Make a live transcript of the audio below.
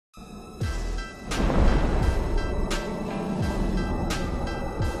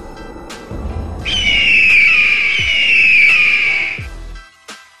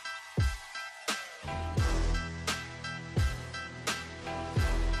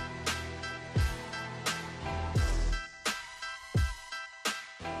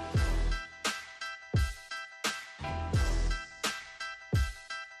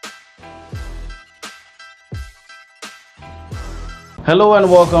Hello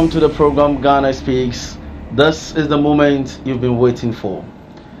and welcome to the program Ghana Speaks. This is the moment you've been waiting for.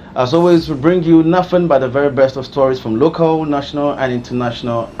 As always, we bring you nothing but the very best of stories from local, national, and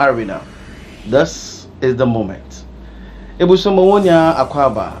international arena. This is the moment. Ebusomowonia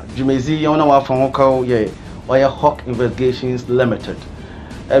Akwaba, Jumezi Yona Wafangoko Ye, Oya Hawk Investigations Limited.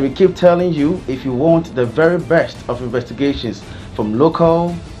 And we keep telling you, if you want the very best of investigations from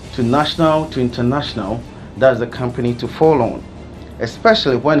local to national to international, that's the company to fall on.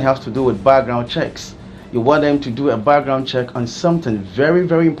 Especially when it has to do with background checks. You want them to do a background check on something very,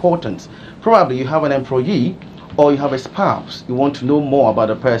 very important. Probably you have an employee or you have a spouse. You want to know more about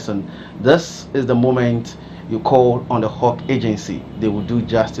the person. This is the moment you call on the Hawk Agency. They will do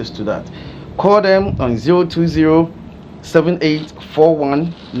justice to that. Call them on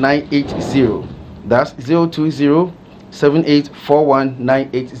 020-7841-980. That's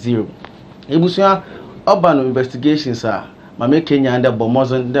 020-7841-980. Ebusia urban investigations are Mame Kenya and the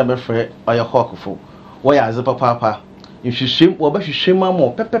Bomozon, the Mefre, or your Hawkful. Why as a papa? If you shame, or but you shame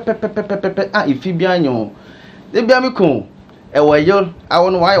more, if you be on your. They be a micon. A way you, I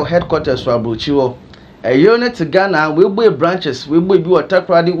want why your headquarters for Abuchiwo. A unit to Ghana, will be branches, will be a tech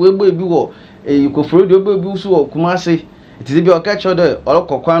ready, will be war. You could throw your baby or Kumasi. It is your catch order, or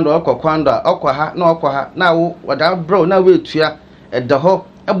Coquanda, Aqua, no Aqua. Now, what I bro, now wait here at the hawk,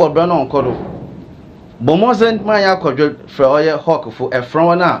 about Brown on Codo. Bomozent my alcohol for oil hawk for a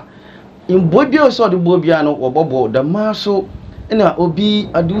frona. In Bobio saw the Bobiano or Bobo, the Marso, and I will be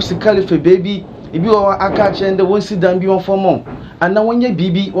a deuce caliphate baby. If you are a catch and the one sit down beyond for mom, and now when you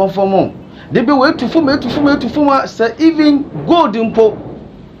BB one for mom. They be wait to form say even golden po.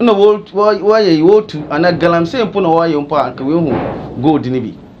 No, why you ought to, and that galam saying Pono why you park gold in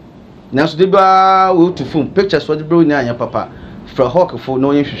it. Now, so they will to form pictures for the brownie papa for a hawk for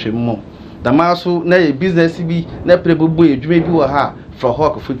no issue more. The maso na business bi na prebubu edwuma bi wo ha for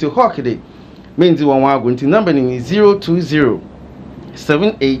hawk futi hawk dey means one wago nti number ni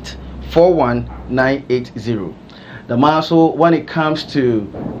 020-7841-980. The maso when it comes to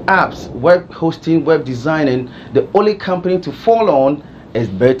apps, web hosting, web designing, the only company to fall on is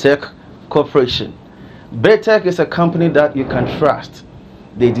Betech Corporation. Betech is a company that you can trust.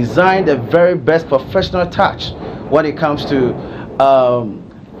 They design the very best professional touch when it comes to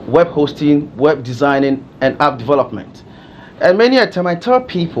web hosting, web designing, and app development. And many a time I tell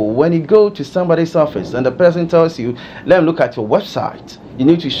people, when you go to somebody's office and the person tells you, let them look at your website, you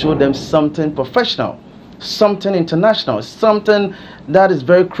need to show them something professional, something international, something that is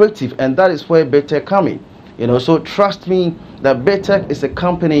very creative, and that is where Betech come in. So trust me that Betech is a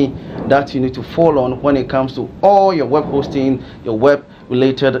company that you need to follow on when it comes to all your web hosting, your web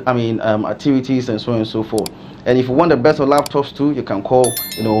related activities, and so on and so forth. And if you want the best of laptops too, you can call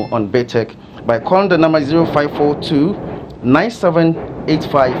on Betech by calling the number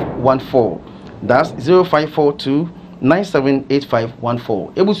 0542-978514. That's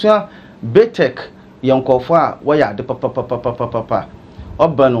 0542-978514. Ebusia Betech Yankofa waya the papa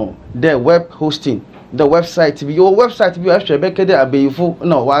Obano the web hosting, the website your website be actually bekede abeyifo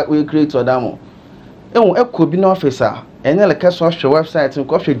no we create odamo. Could be no officer and then like a social website and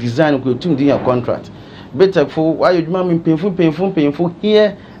coffee design could tune in your contract. Better for why you mammy painful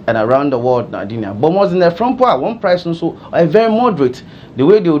here and around the world now dinner. But more than the front part, one price and so are very moderate. The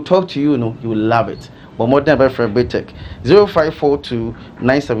way they will talk to you, you will love it. But more than for Betech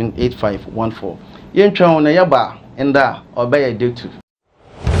 0542-978514. You try on a yaba and that or buy a day too.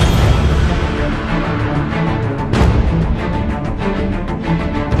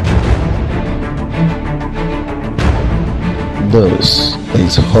 This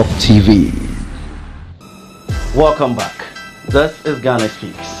is Hawk TV. Welcome back. This is Ghana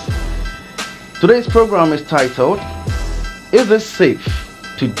Speaks. Today's program is titled, Is it safe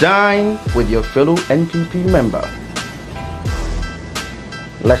to dine with your fellow NPP member?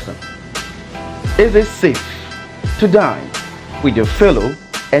 Listen. Is it safe to dine with your fellow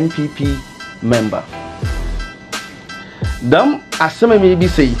NPP member? Dam aseme me bi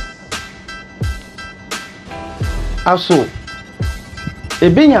say. Aso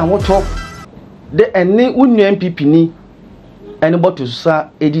ebinya woto de ene unu NPP ni ene boto sa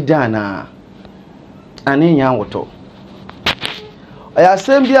edida na ane nya woto aya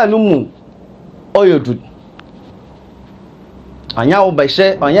sem bia no mu oyodud anya wo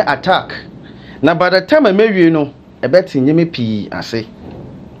behye onye attack na by the time mewie no ebetinye me pi ase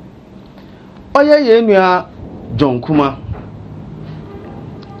oye ye nua jonkuma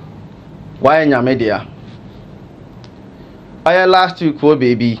why nyame dia aya last week wo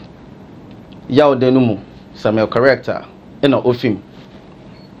baby yaw denumu Samuel character ina ofim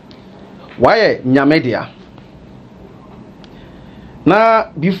why nyame dia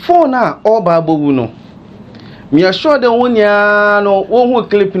na before na all babu no me assure the one ya no who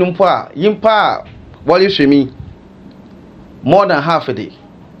clip no pa yimpa wale hwemi more than half a day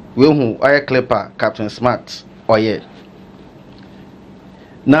we hu aye clipper Captain Smart oye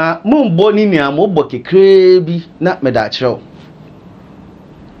na mumbo ni nia mo bo kekre bi na medacho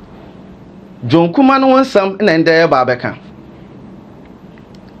John Kuma no wansam na ndeye ba beka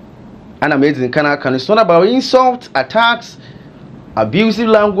and amazing can it's not about insult, attacks, abusive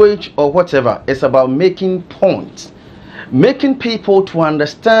language or whatever. It's about making points, making people to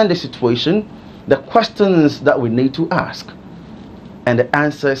understand the situation, the questions that we need to ask, and the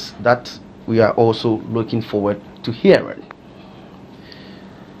answers that we are also looking forward to hearing.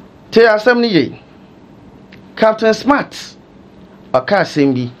 Tia Assembly, Captain Smart, Oka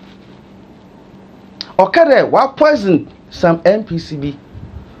Simbi, Okade, what poison some NPCB.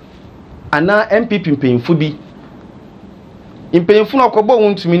 Ana NPP mpemfu bi mpemfu na okobo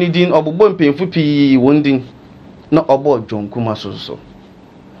wontumi ni din obobo mpemfu pi wondin na obo John Kuma so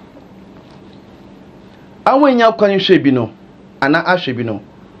awanya kwan hwe bi no ana ahwe bi no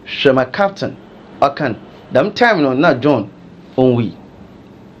hwema captain okan dam time no na John onwi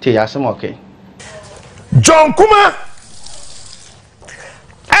te yasem okay John Kuma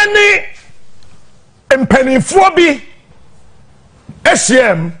any mpemfu bi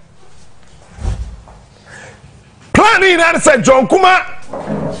SCM planning and said John Kuma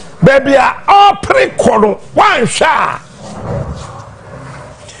baby all pre-coro one shot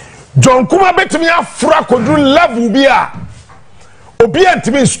John Kuma bet me a fracodu level bia obi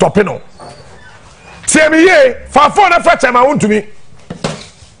antimi stopping no say me ye for phone na fetch ma want to me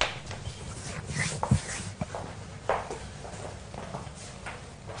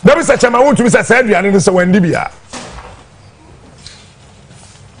there is a ma want to me say aduane no say wandi bia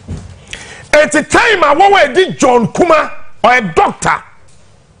at the time I want to John Kuma or a doctor.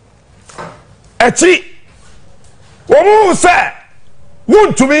 Echi, woman say,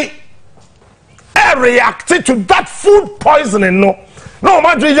 want to me, I reacted to that food poisoning. No,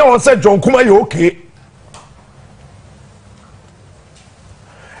 imagine you said John Kuma, you okay?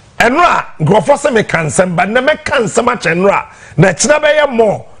 And go for some cancer, but never cancer much and Next never I am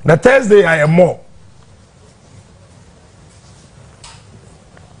more. The Thursday I am more.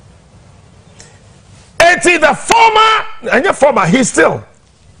 The former and your former, he's still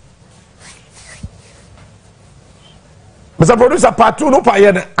Mr. Producer part 2 no pay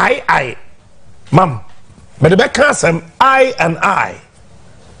I ma'am but the back some I and I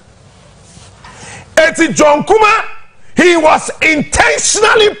it's John Kuma he was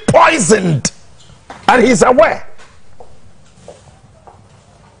intentionally poisoned and he's aware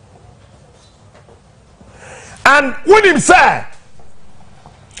and when him say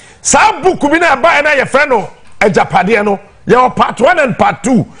Sa book bi na buy na your friend no ejapade no your part 1 and part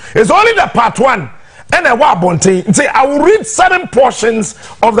 2 is only the part 1 and a wa bonten say I will read certain portions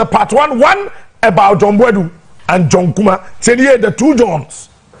of the part 1 about John Boadu and John Kuma say the two Johns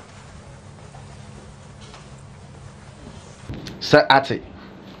Sir Ati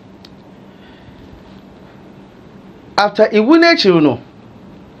after iwunechi no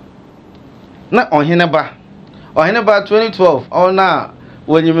na oheneba 2012 or na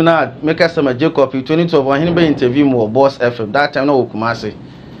when you not make us some Jacob 2012 when he be interview more Boss FM that time no Kumasi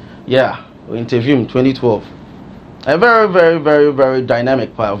yeah we interview him 2012 a very dynamic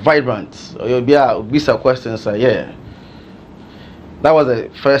vibrant you'll be a questions yeah that was the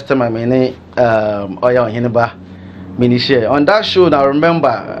first time I mean Oya Hineba mini share on that show. Now remember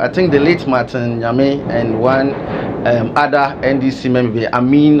I think the late Martin Yame and one other NDC member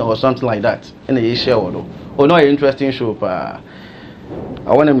Amin or something like that in the share or no interesting show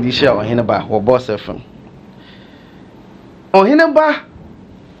I want him to share on Hineba or Boss FM. On Hineba,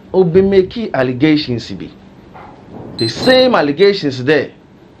 be making allegations. Be the same allegations there,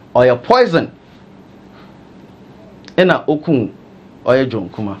 or your poison. Ena okun or your John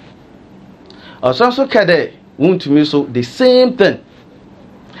Kuma. Or so kade won't to me so the same thing.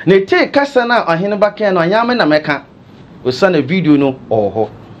 Ne take kasana on Hineba can on Yaman America. We send a video no or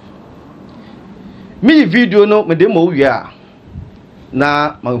me video no me demo we are.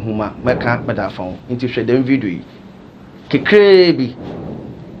 Na mahuma meka medafon into share them video kekrebi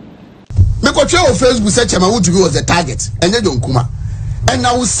me ko tell on Facebook say Chema Woodby was the target and John Kuma and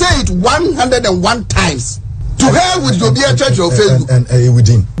I will say it 101 times to hell with Jobia Church on Facebook and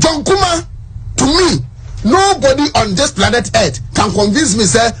within John Kuma to me nobody on this planet Earth can convince me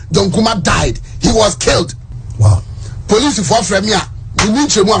say John Kuma died he was killed wow police for Fremia we need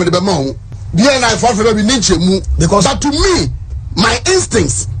chemu am de be ma ho BNI for Fremia we need chemu because but to me my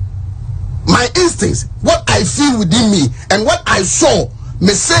instincts my instincts, what I feel within me, and what I saw, me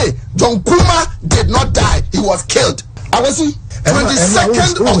say John Kuma did not die; he was killed. I was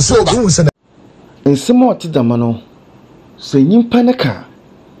 22nd October. In some what the mano, say Nimpanaka.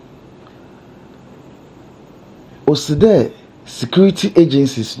 Oside security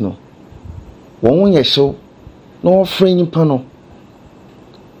agencies no. One year show, no friend pano.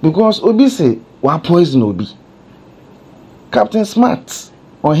 Because Obi say, wa poison Obi. Captain Smart,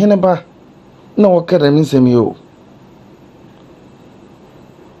 or Heneba, no academy semio.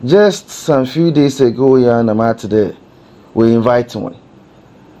 Just some few days ago, Yana today, we invite one.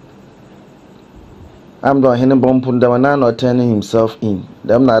 I'm the Henebon Pundamana not turning himself in.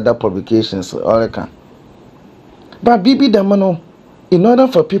 Them other publications, all I can. But Bibi Damano, in order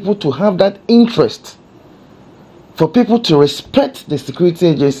for people to have that interest, for people to respect the security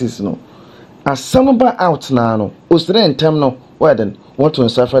agencies, no, as some out now, no, Australia and time no, why then want to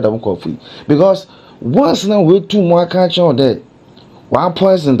suffer them coffee? Because once now we too more catch on there, why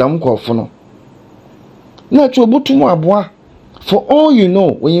poison them coffee no? Not to put more bois. For all you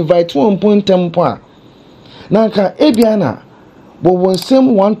know, we invite 1.10 Nanka Ebiana, but when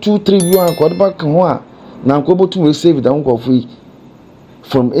same 1, 2, 3 you are got back on. Now go to receive the uncle free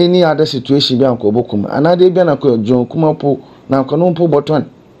from any other situation be uncle bokum. Another be uncle John Kumapo now Kanompo button.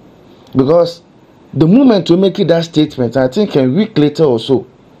 Because the moment we make it that statement, I think a week later or so,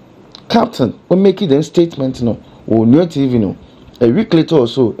 Captain will make it then statement no or new TV no. A week later or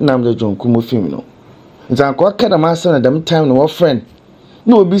so, I'm the John Kumo film no. It's uncle kind of my son at them time no friend.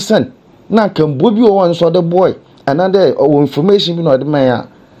 No be son. Now can Bobby one so the boy another or information be not the mayor.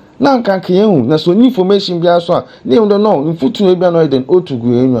 Now can you na so information be aso na you don't know mfutu e bia no den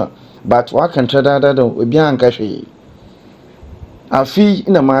otugu enwa but what can try that we bia anka hwe afi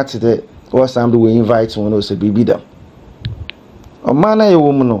na mate de was am we invite one o se bibi da o mana ye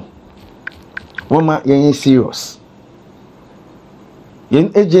wo mu no wo ma yen serious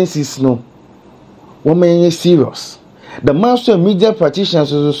yen agencies no wo ma yen serious the master media practitioners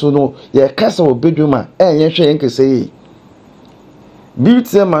so no ye kasa obeduma yen hwe yen kese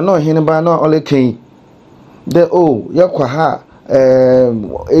Beauty man no Heneba no ole king. The yakwa ha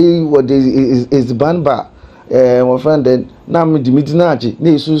what is banba offended na me dimidinaje na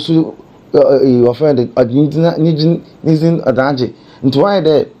isusu offended adinidina nizin adaje into why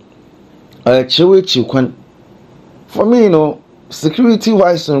there chewechi kwan for me security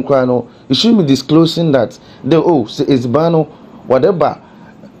wise no you should be disclosing that the is bano whatever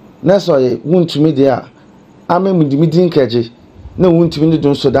na so ye wuntumi there amem dimidin kaje na wuntumi ne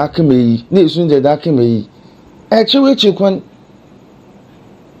don so da aka meyi na esu nje da aka meyi chewechi kwan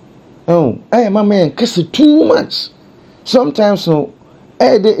I am a man kiss too much sometimes no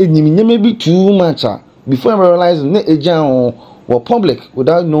de enyimnyeme bi too much before I realize na ejan or public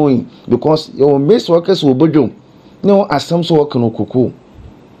without knowing because your base workers will bodwom no asam so work no kuku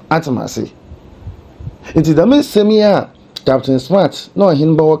atamase it the me semia Captain Smart no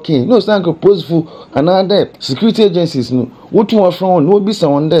hinba working no stand proposeful another security agencies no what one from no be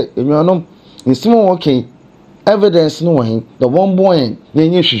someone there enuanom in small working evidence no hin the one boy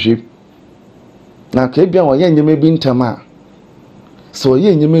yenye hwehwe na ka bia wo yenye mebi ntama so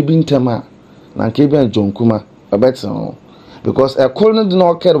yenye mebi ntama na ka bia John Kuma abeto because a colonel did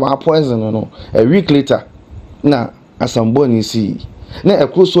not care about poison no a week later na asambo ni si na a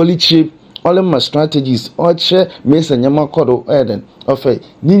close solid chip all my strategies or share Mesa Yamakodo Eden of a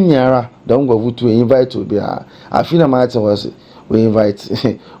Ninyara don't go to invite to be a feel matter was we invite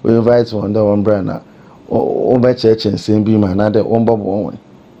one the one brand or by church and same be my another one bob one.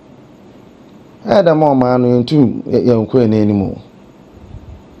 I had a more man into young queen anymore.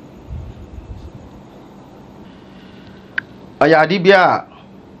 Ayadibia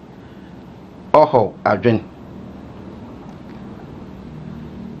Oho Adwen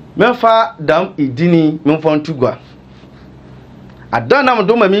Mefa dam idini memfon tugwa Adanam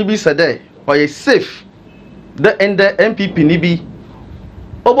do mami bi sede oye safe the NPP ni bi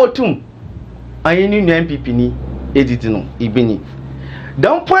obotum ayeni nu NPP ni editi no ibini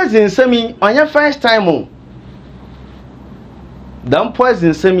dam poison semi onya first time dam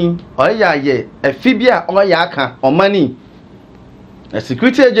poison semi oya ye afibia oya aka omani a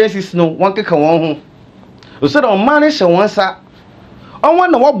security agencies no one keka won ho o so don manage won sa on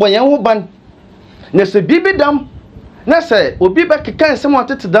wan no boyen ho ban na se bibi dam na se obi ba keka nsem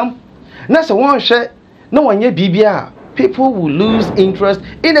otete dam na se won hwe na wonye bibia people will lose interest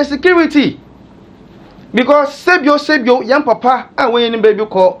in the security because sebio yan papa a wen ni baby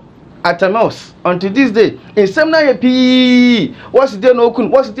call atamos until this day in some na ye pi what's there no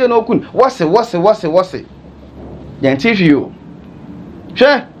kun what's yan tifio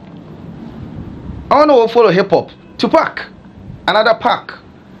hwe I want to follow hip hop. Tupac, another Pac,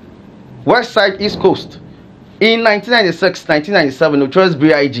 West Side, East Coast. In 1996, 1997, Notorious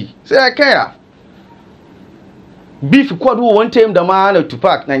B.I.G. Say I care. Beef quad one time the man of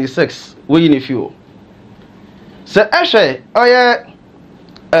Tupac 96. We in a few. So actually, oh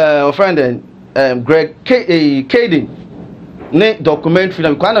yeah, friend Greg Caden, ne documentary.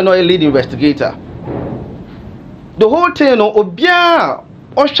 I'm quite a lead investigator. The whole thing, no, obia,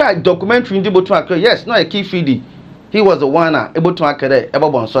 Osha documentary in the yes, not a key feedy. He was the one able to accredit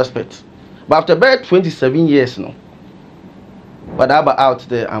about suspect. But after about 27 years, no. But about out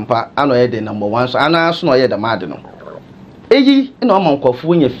there, I know the number one, so I know the mad no. Eyi ina ọmọ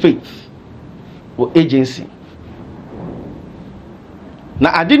nkọfo nye faith wo agency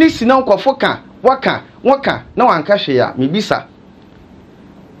na ade ni si na nkọfo ka waka na wanka hwe ya mebisa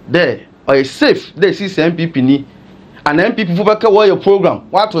there or safe there si NPP ni an NPP fu baka wo your program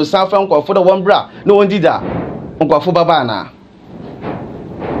what to safa nkọfo da one bra na won dida nkọfo baba na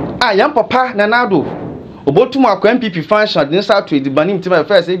yam papa na nado obotum akwa NPP function de sa to edibanim tima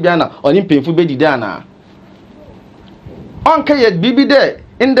first e bia na oni pemfu be dida na onka yet bibi there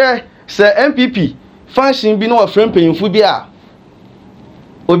in there say NPP function bi no frame payinfu bi a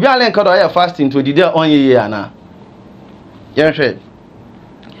obi alen ka do ya fasting to the day onye ana yenhwe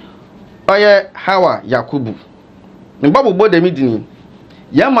oye Hawa Yakubu ngbabu bo de midini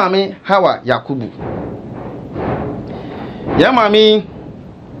ya mami Hawa Yakubu ya mami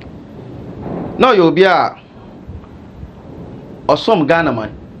no yo bi a osom Ghana man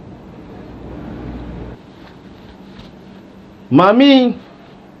Mami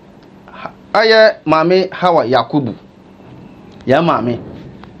Mami Hawa Yakubu ya mami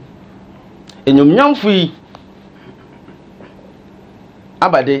enyomnyamfui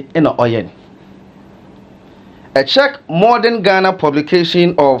abade ina oyen a check Modern Ghana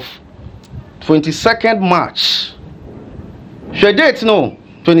publication of 22nd March she date no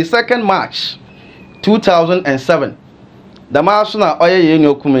 22nd March 2007 the maso na oye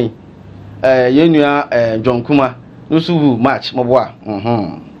yenyo kumai yenua John Kuma Nusu March Mobwa.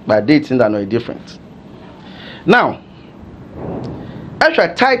 But dates in that no different. Now,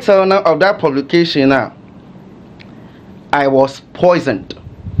 actual title now of that publication now, I was poisoned.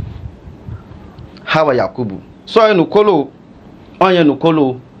 Hawa Yakubu. So I nukolo, onye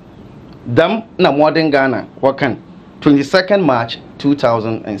nukolo, dam na Modern Ghana, wakan 22nd March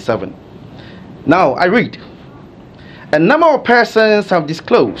 2007. Now I read. A number of persons have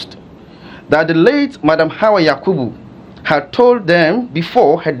disclosed that the late Madam Hawa Yakubu had told them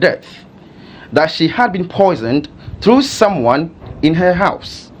before her death that she had been poisoned through someone in her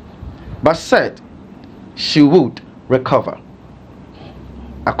house, but said she would recover.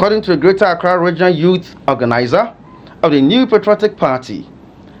 According to the Greater Accra Regional Youth Organizer of the New Patriotic Party,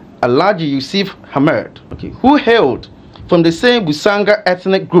 Alhaji Yusuf Ahmed, who hailed from the same Busanga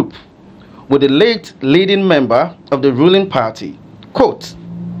ethnic group with the late leading member of the ruling party, quote,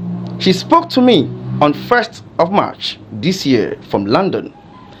 she spoke to me on 1st of March this year from London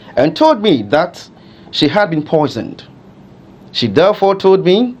and told me that she had been poisoned. She therefore told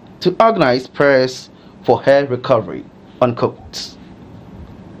me to organize prayers for her recovery, unquote.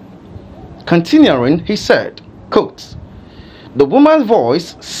 Continuing, he said, quote, the woman's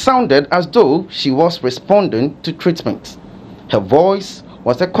voice sounded as though she was responding to treatment. Her voice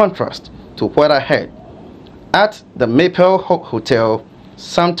was a contrast to what I heard at the Maple Hotel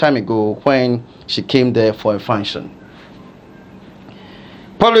some time ago when she came there for a function.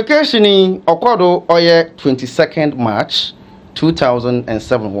 Publication in Okodo Oye 22nd March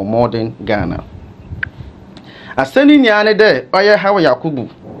 2007 for Modern Ghana. Ascending Yane de Oye Hawa Yakubu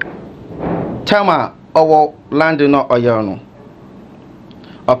Tama Owo London Oyano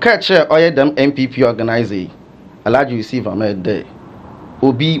Okache Oye dem NPP organizer Alhaji Yusuf Ahmed de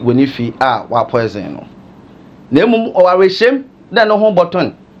Obi Wenifi wa poison. Nemum Owareshem then no home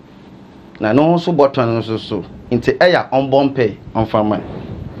button. Na no so button so into air on bompe on farmer.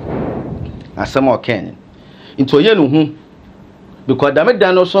 Asem oken. Into ye no hu because dame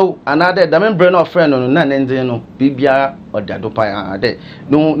dan no so another dame brain of friend no na nende no bibia odado pa ade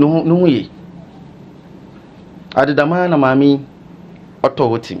no ye. Ade dama na mami oto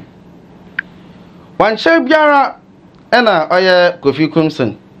wotim. Wan che biara ena oye Kofi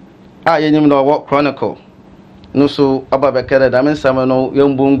Crimson yenyim no wo Chronicle no so ababekere dame nsama no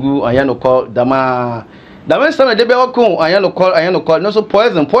yembongu anya no call dama nsama de be okun anya no call no so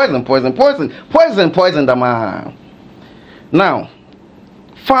poison dama. Now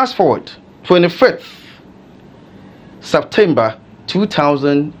fast forward 25th September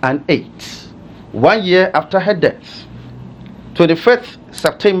 2008, 1 year after her death. 25th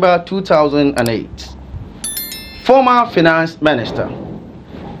September 2008, former Finance Minister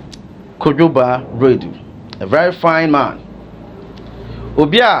Kojoba Bredu, a very fine man.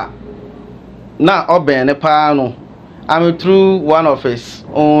 Obia na obene pa no, I'm through one of his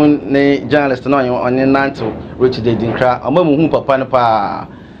own journalist no on Nanto Richard Dinkra. Amamu papa ne pa.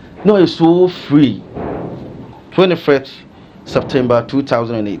 No, it's so free. 21st September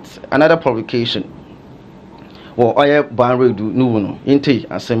 2008. Another publication. Well, I ban redu no inte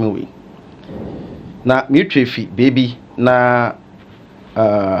asemi na mutual fee baby na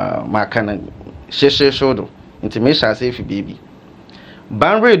makana sheshe shodo inte me sha say fi baby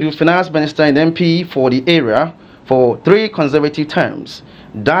ban redu finance minister and MP for the area for 3 consecutive terms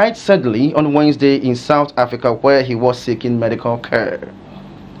died suddenly on Wednesday in South Africa where he was seeking medical care.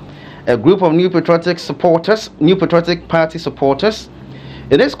 A group of New Patriotic Party supporters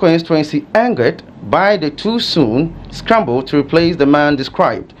in this constituency, angered by the too soon scramble to replace the man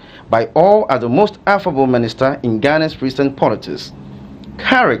described by all as the most affable minister in Ghana's recent politics,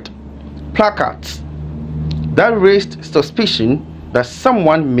 carried placards that raised suspicion that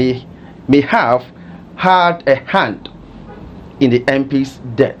someone may have had a hand in the MP's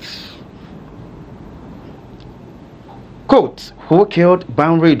death. Quote, who killed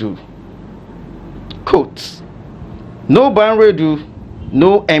Banredu? Quote, no Banredu,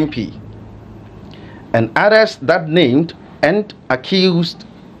 no MP, and others that named and accused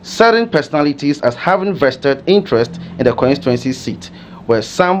certain personalities as having vested interest in the constituency seat were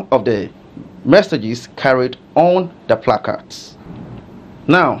some of the messages carried on the placards.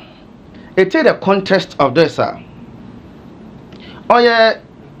 Now, it is the context of this. Oh yeah,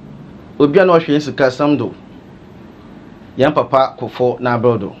 Obiano no hwe nsika samdo. Yan papa kofo na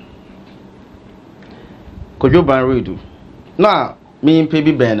brodo. Kojo Banredu. Now, me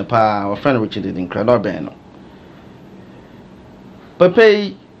NPP ben pa our friend Richard Dinkra no ben no.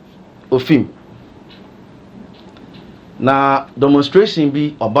 Pepe ofim. Na demonstration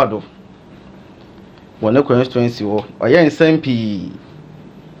bi obado. Wona constituency wo. Oye nsem pi.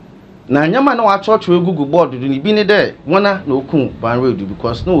 Na nyama na wa church we Google board do ni bi ni there. Wona na okun Banredu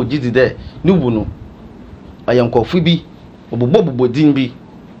because no ogidi there. Ni wu no. Aye nkofu bi. Obobo din bi.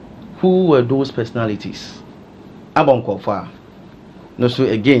 Who were those personalities? Abon kofa. No, so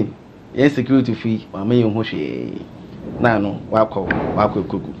again, insecurity fee, I mean, Hoshi. Nano, wako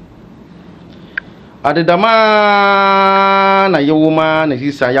kuku. At the dama, na your woman, and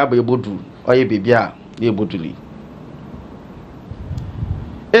he say, I be able to, or ye be able to leave.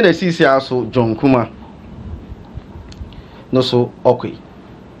 And the CC also, John Kuma. No, so okay.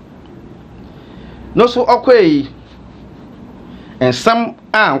 No, so okay. And some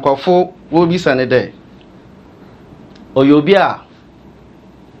uncle for will be Sunday day. Or you'll be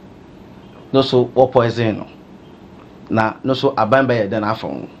no so poison na no so abamba ya dan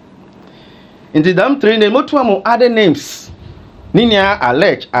afon inti dam three name otu am other names ninia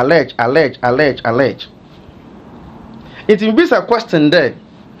allege it will be a question there,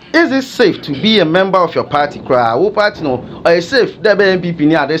 is it safe to be a member of your party cry who party no or is safe there be NPP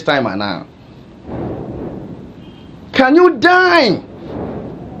near at this time and now? Can you dine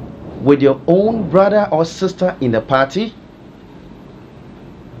with your own brother or sister in the party?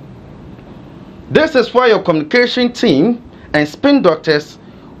 This is why your communication team and spin doctors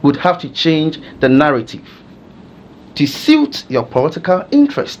would have to change the narrative to suit your political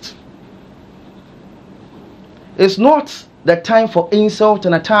interest. It's not the time for insult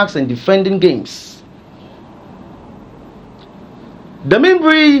and attacks and defending games. The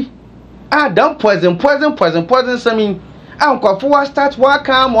memory don't poison something. For start work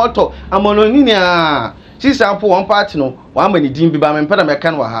moto amononinia. See sample one party no one many din bi ba me peda me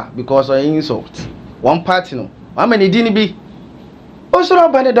kan wa ha because of insult. One party no one many din bi. Also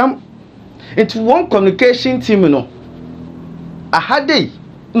about them into one communication team no. Aha day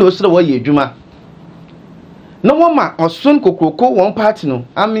no so we adwuma. No one ma osun kokroko one party no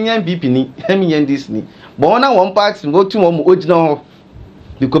amenya BP ni amenya this ni. But na one party go to one ogina ho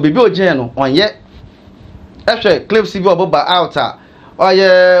because bibi ogina no onye ehwe clips bi oboba out a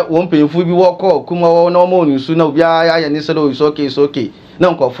oye won penfu bi woko kuma na mo nusu na obi aya ni say it's okay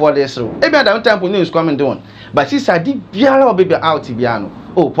na nkofo dey so e bia that time news coming down but sister di biara obi out bia no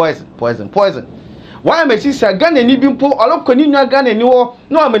oh poison why me sister Ghana ni bi mpo oloko ni nwa Ghana ni wo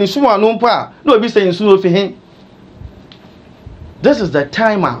na amani sumo anu mpo a na obi say nsu ofi hin. This is the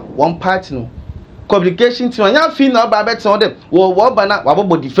time one party no communication team anya feel na ba bet on them wo ba na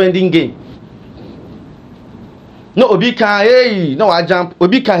wa defending game. No obi can hey no I jump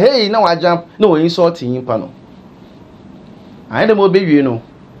obi can hey no I jump no insulting him no I dem obi we no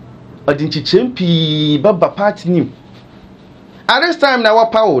odinchi chempi baba party nim at this time na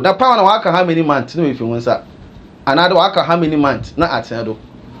what power na waka how many months no if you want sir another waka how many months na atendo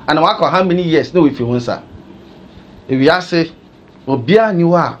and waka how many years no if you want sir if you say obia ni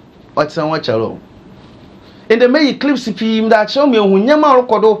wa otan wa charo in the may clips film that show me hu nyama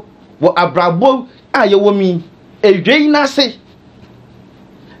rokodo wo abrabo a ye wo mi edwei na se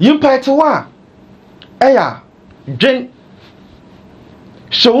yimpa te wa eya dwen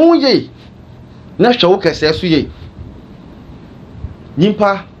show ye na show kese so ye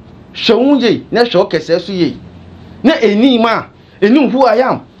yimpa show ye na show kese so ye na eni ma eni who I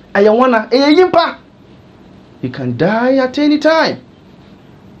am wanna yimpa you can die at any time.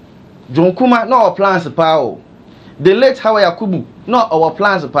 John Kuma, no our plans pa. The late Hawa Yakubu, not our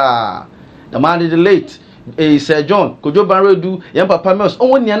plans pa. The man is the late Sir John, Kojo Barrow do, young Papa Mills,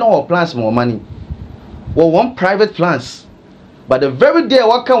 only no our plans more money. Well, one private plans. But the very day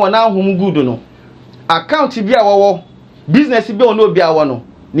what can one now whom good no. Account be our business be on no be our no.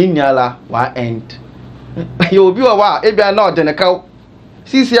 Ninyala wa end. You will be a wa, if you are not then a cow.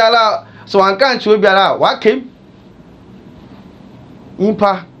 See, so I can't show be ala. What came?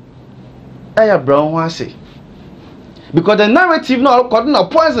 Impa Aya Brown was say. Because the narrative no according to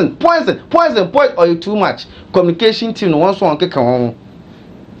poison or you too much. Communication team no one so on on.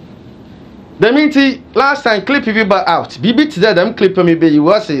 The meeting last time clip you back out. BB today them clip me be you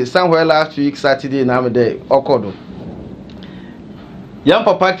was say somewhere last week Saturday na me day okodo. Young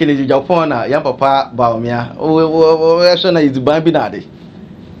papa Kennedy Japan na young papa Baumia. We so na is ban bi na dey.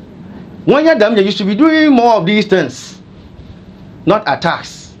 One year them you should be doing more of these things. Not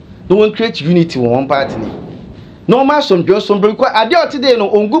attacks. No one create unity in one party. No matter some just some because at the today no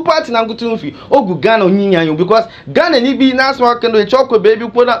ongu party na ngutu mfi ogu Ghana onyinya because Ghana ni bi na so can do choko baby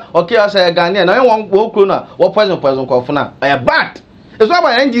pona okay as a Ghana na one wo kro na wo poison ko na bad. It's not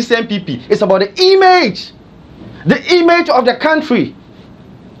about NPP. It's about the image. The image of the country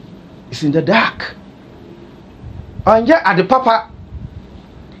is in the dark. And yet at the papa,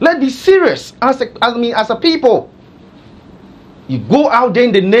 let's be serious as a people. You go out there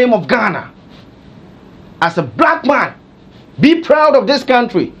in the name of Ghana. As a black man, be proud of this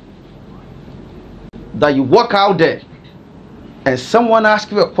country. That you walk out there and someone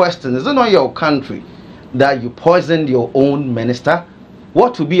asks you a question, is it not your country that you poisoned your own minister?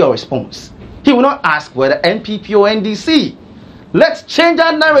 What will be your response? He will not ask whether NPP or NDC. Let's change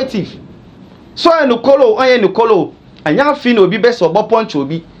that narrative. So I Nukolo, and y'all feel be best or Boponch will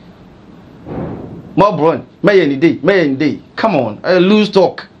be. Mobron, may any day. Come on, lose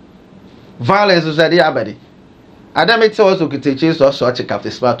talk. Violence is at the abadi. I don't make also could take chase or such a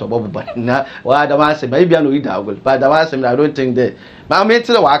captain smart or Bobby, but now, well, the man said, maybe I know it, but the man said, I don't think that. But I made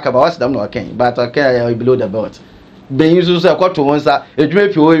to the work about them, no, okay, but okay, below the belt. Being used to a quarter once, a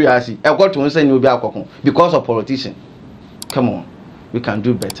drape you will see, a quarter once, and you'll be alcohol because of politician. Come on, we can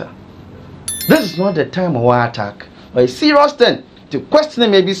do better. This is not the time of war attack, but a serious thing to question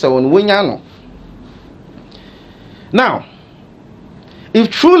maybe someone when you know. Now, if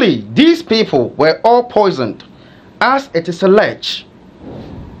truly these people were all poisoned, as it is alleged,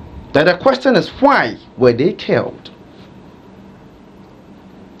 then the question is why were they killed?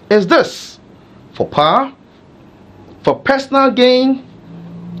 Is this for power, for personal gain,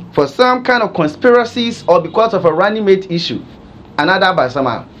 for some kind of conspiracies, or because of a running mate issue? Another by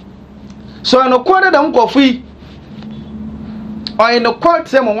somehow. So in the quarter the uncle free, or in the court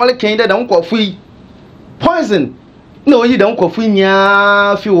someone wale came the uncle free, poison. No, you don't go free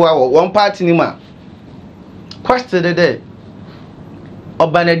nya few one party ni ma. Question the day.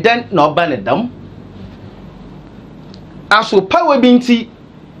 Obaneden no banedam. Aso power binti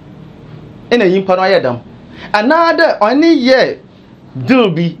ina yimpa no ayedam. Another only year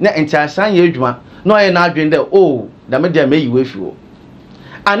deal be na entiasan ye adwuma no ye na adwen there oh da me dia me yiwe fi o.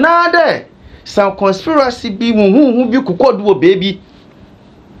 Another some conspiracy be hu bi kokodo baby.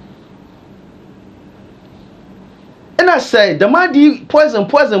 And I say the man poison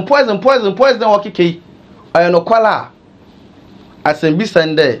okay. I no kwala. As in be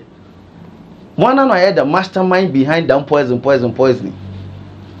Sunday. One no I the mastermind behind them poisoning.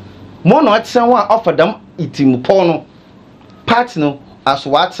 More not someone offer them eating porno. Part no as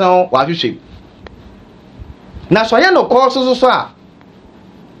what sound what you shape. Now so I no call so.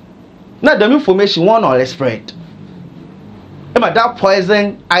 Now the information one or less spread. But that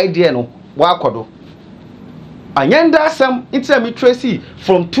poison idea no wakodo. Anyanda some intermi Tracy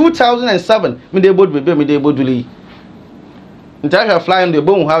from 2007 me dey bold bebe me dey boduli ntaja fly on the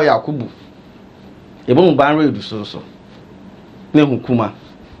bone how Yakubu e bone ban redu so ne hu kuma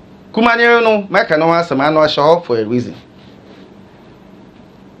ne no make no asema no show for a reason.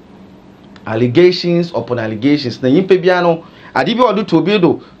 Allegations upon allegations na yimpa bia no ade bi odu to bi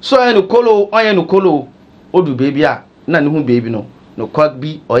do so no kolo oye no kolo odu baby a na ne hu baby no no kwak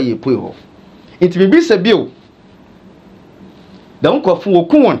bi oye poi ho nti bibi se bi o da nkofo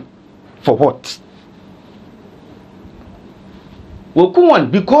wokun for what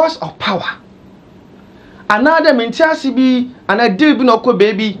wokun because of power another mentiasi bi another bi no ko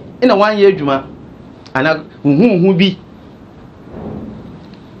baby ina wan ye adwuma ana hu bi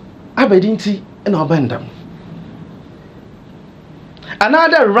abedinti ina obandam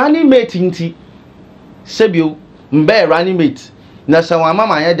another running mate nti sebio mbe running mate na so wa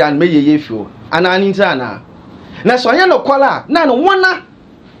mama ya dan meyeye fio ana nti ana na so ya no kwala na no wona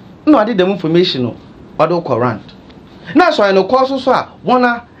no ade dem information no odo correct na so ya no kwa so a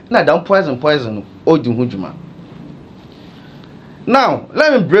wona na dan poison no odi hu dwuma. Now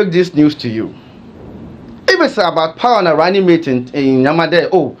let me break this news to you. If it's about power and running mate in Yamade,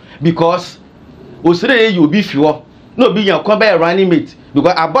 oh, because Osire you be few, no be your combat running mate,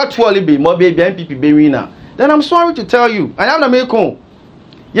 because about 12 be more baby NPP be winner. Then I'm sorry to tell you, I am the Mekon.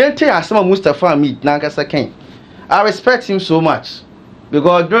 Yente Asama Mustafa meet Nankasa Ken. I respect him so much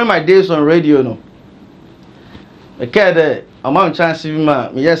because during my days on radio, no, I care amount chance to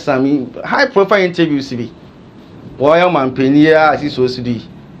me, yes, I mean high profile interviews to be. Why man penia as is so city.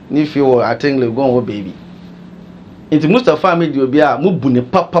 If you I think le go baby. Into Mustafa made you be a mubune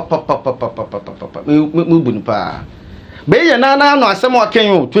papa mubune pa. Be ya na no asem o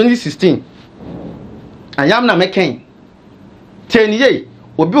ken you 2016. Ayam na meken. 10 years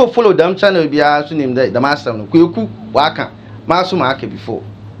obi o follow them channel bia so name the master no kweku waka maso ma aka before.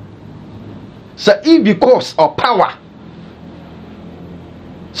 So if because of power,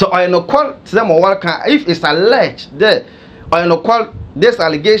 so I no call them or welcome if it's alleged that I no call this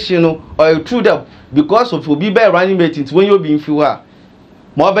allegation or true that because of obi be running mate when you be in fewer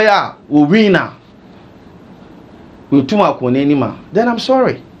mo be ya we winner we tuma ko anima, then I'm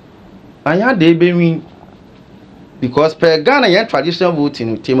sorry anya dey be win because per Ghana yan traditional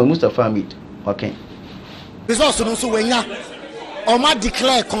voting Tema Mustafa made okay results no so wenya Oma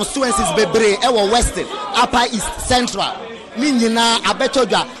declare constituencies bebre ewo western upper east central ni nyina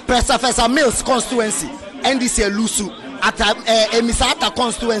abetodwa Presa Mills constituency NDC lusu ata emisata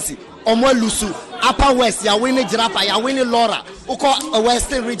constituency omo lusu upper west ya wini Jirafa ya wini Laura uko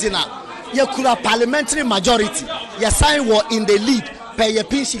western regional ye kura parliamentary majority ye sign war in the lead per ye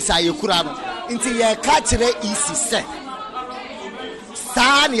pinchis ye kura no nti ye ka kire EC se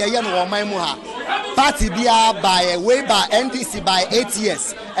sa na ye no wo man mu ha party bia by way by NDC by 8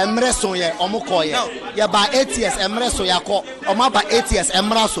 years emre so ye omuko ye by 8 years emre so yakọ omo by 8 years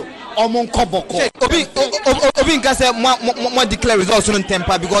emra so omo nkoboko obi nka say mo declare results on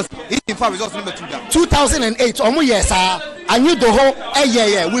temper because in fact results number 2008 omo yes anyu do ho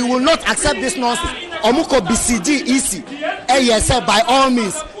we will not accept this nonsense omuko BCG EC yes by all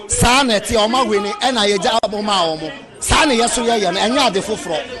means sanity omo we ni na ye ja aboma omo sana yeso ye na enya ade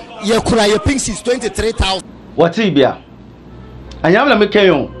foforo ye kura ye pink 23,000 wati bia anyam na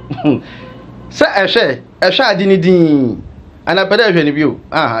mekayon se ehwe ade ni din ana pede ehwe ni bio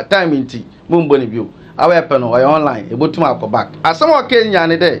time nti mumbo ni bio awe pe no online e botum akoback asem o Kenya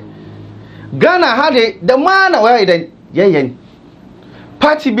ne de Ghana had the man where then yen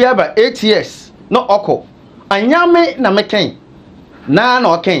party bia ba 8 years no oko anyame na meken na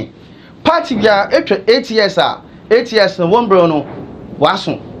oken party bia etwa 8 years 8 years no one bro no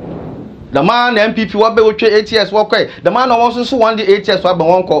waso the man NPP wa be wotwe 8 years wo kwai the man no won so one day 8 years wa be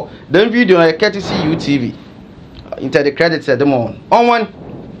won ko then video na courtesy UTV into the credits at them on one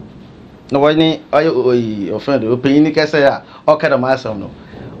no wani ayo offend opinion ni kasa ya o kada ma asam no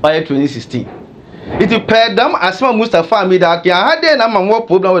ayo 2016 it paid them Asma Mustafa mi da kia hade na ma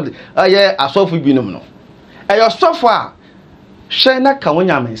problem with aye asofu binum no ayo sofa hwe na ka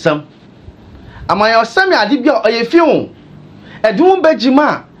wonya mensam amaya osami ade bia oye fiun edum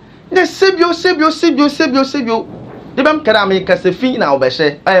bejima ne sebio de bam kara me kase fi na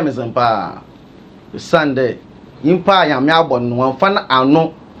obehye aye mezampa Sunday impa ya me abon no wonfa na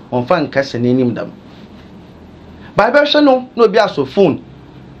ano wonfa nkase nenim dam bible hwe no na obi aso phone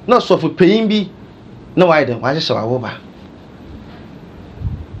na sofu peyin bi na why dem wa hye wa ba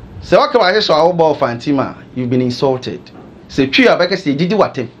se waka wa hye wa ba Fantima you've been insulted se twi abeka se didi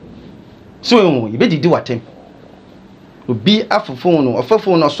watem so you be didi watem obi afofon no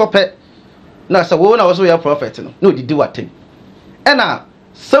ofofon no sope na say wo na wo so ya prophet no didi watem ena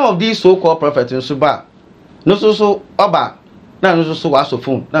some of these so called prophets in suba no so oba na no so wa so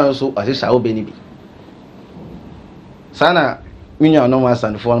phone na no so asisa obeni bi sana minya no ma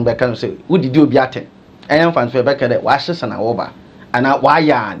stand for no be kan say wo didi obi atem en fan fe be ka de wa hye na wo ba ana wa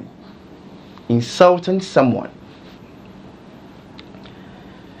yan insulting someone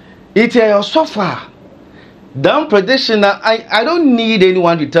It's your sofa. Damn prediction. I don't need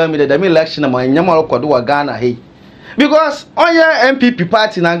anyone to tell me that the election am nyama okodo Ghana hey. Because on your NPP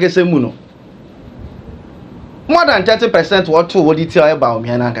party na ngese mu no. More than 30% what to what detail about me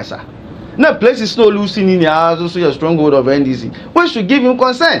and Ankasa. Now places no losing in your house, so your stronghold of NDC. We should give him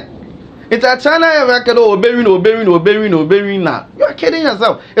consent. It's a China ever obeying now. You are kidding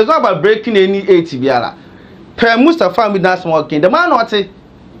yourself. It's not about breaking any ATBR. Per Mustafa with that small king, the man not it.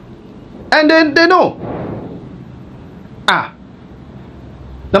 And then they know.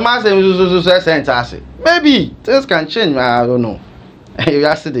 The man says, maybe things can change, I don't know.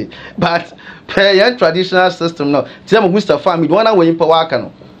 Yesterday. But per your traditional system now, tell me Mustafa with one hour in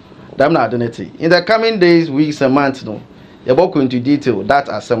Pawaka. Damn not identity. In the coming days, weeks, and months, no. You're going into detail that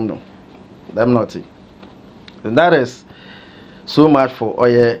assembly. Damn not it. And that is so much for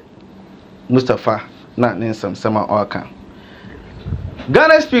Oye Mustafa, not Ninsam Sama Orkan.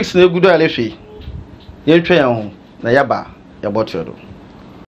 Ghana speaks no good Alefi. You train home, Nayaba, Yabotodo.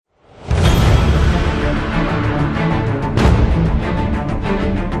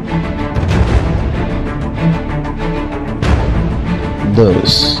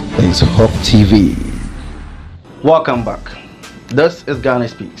 This is Hawk TV. Welcome back. This is Ghana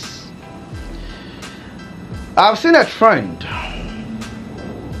Speaks. I've seen a trend,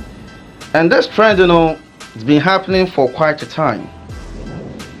 and this trend, it's been happening for quite a time.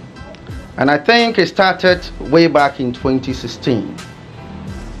 And I think it started way back in 2016.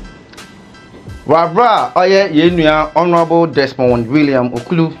 Rabra Oye Yenuya Honorable Desmond William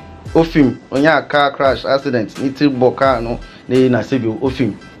Okulu Ofim Onya car crash accident Niti Boka no ne na Sebio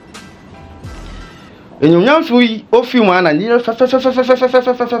Ofim. Enyumnyam fu Ofim ana ni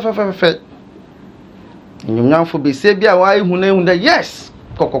fe. Enyumnyam fu be se bia wa ihu na ihu da yes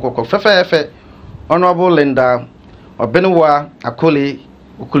kokokoko fe. Honorable Linda Obenwa Akole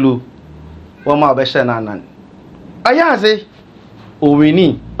Okulu Wama Obesha Nanan. Ayaze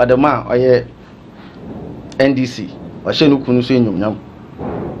Owini Adama Oye NDC Washenu Kunu so enyumnyam.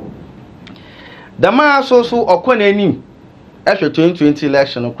 Dama so okwana anim after 2020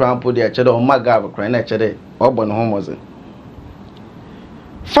 election no crampo de achede o magab kran na achede obo no homoze.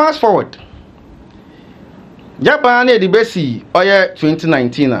 Fast forward. Japan na edibesi oye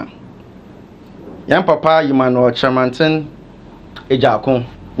 2019 a. Yan papa Yimano Chairmanton Ejakon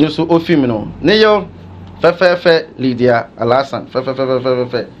nso ofim no. Ne yo fe Lydia Alasan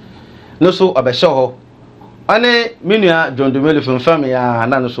fe. No so obehye ho. Ane menua John Dumelu fam ya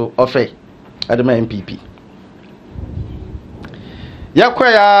na no so ofe adema NPP.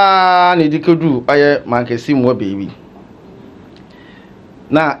 Yakwaya ne dikodu oye mankesi mo baby.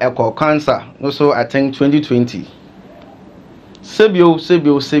 Na eko cancer no so I think 2020. Sebio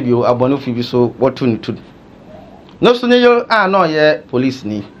abonu fi so wotuntu. No so ne yo no ye police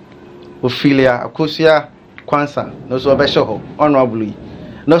ni. Ophelia akosia cancer no so obehye ho honorably.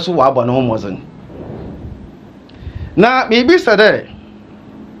 No so wa abonu ho mozen. Na maybe said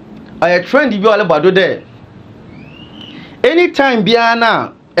I trend bi ole bado there. Anytime bia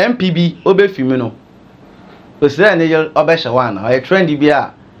na MPB obefimi no. O say na ye obehye wan. I trend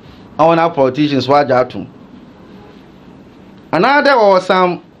bia our politicians waja atum. Another was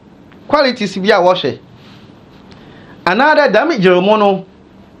some qualities bia wo hwe. Another damage remono.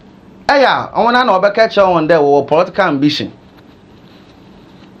 Aya, awona na obeka che on there wo political ambition.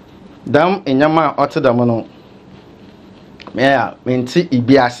 Dam enyama otedam no. Yeah, menti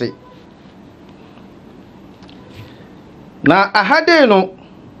ibiase. Na ahade no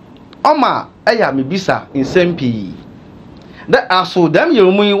oma eya mebisa insempi. That aso dem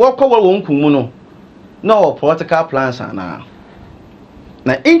yerumu wokọ wonkumu no. No political plans na.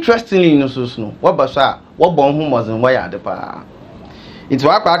 Na interestingly no so no. Wabasa wabon hu mozen waya de pa. It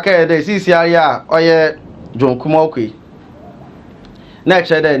wa kwa ka de sisi area oye John Kumokwe. Na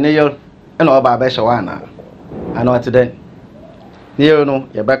chede ne yo e na oba abehye wana. Ana oteden. Here no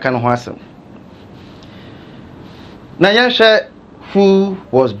yebeka no ho asem. Na yenshe who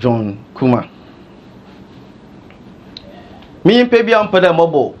was John Kuma. Me mpebi ampada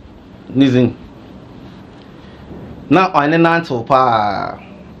mobo nizin. Na ane nanto pa.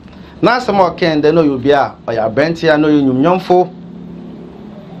 Na samo ken de no yobia oya bentia no nyumnyomfo.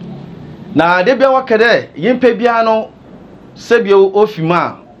 Na de bia wakade yimpebi ano sebio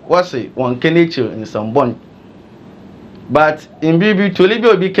ofima wase won kenechi in some. But in BB to live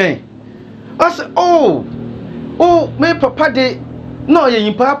obi ken. I said, oh, me papa de no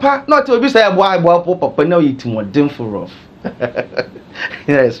ye papa not to be say boy papa now you too much for rough.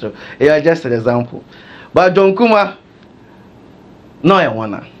 Yes, true. Yeah, just an example. But John Kuma no ya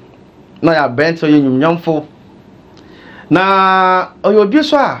wanna. No ya bent so you nyamfo. na oyobi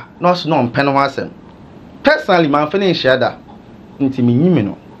so a no so no mpɛ no asɛm personally man finish ada nti me nyime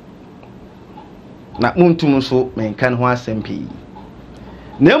no na muntum so men kan ho asɛm pii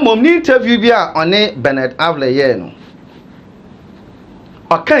na mom ni interview bi a ɔne Bernard Avle yɛ no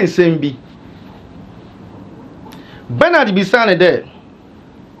ɔka nsɛm bi Bernard bisane de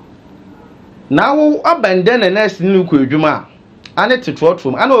na wo abandon na nurse ni ku adwuma ane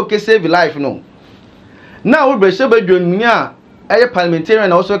tetrotrom ana o ke save life no na wo brɛhyɛ badwonni a ɛyɛ parliamentarian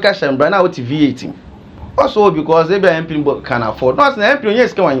na also ka shambra na wo TV18 also because they be MP can afford no say MP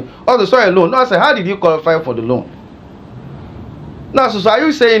yes can one also sorry loan no say how did you qualify for the loan now so are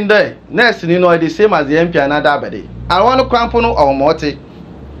you saying there nurse ni no the same as the MP another body I want to cramp no or multi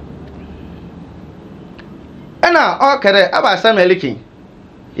ena okere aba sameliki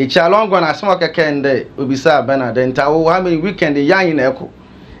e chalong na asmo kekende obisa bana den tawo how many weekend yan na eko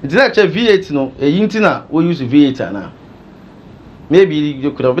it na che V8 no e yinti na we use V8 na maybe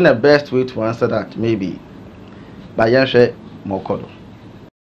you could have been the best way to answer that maybe by yanshe mokodo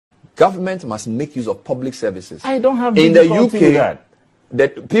government must make use of public services. I don't have in the UK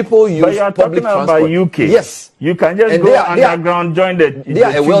that people use but you are public talking transport. about UK. Yes. You can just and go underground, join the they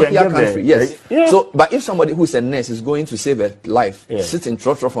are a wealthier country, yes. Yeah. So, but if somebody who is a nurse is going to save a life, sit in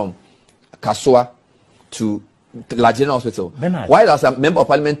trotro from Kasua to La General Hospital, Bernard, why does a member of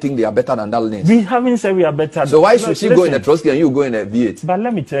parliament think they are better than that nurse? We haven't said we are better. So why should she go in a Trotsky and you go in a V8? But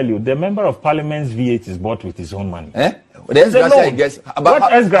let me tell you, the member of parliament's V8 is bought with his own money. Eh? How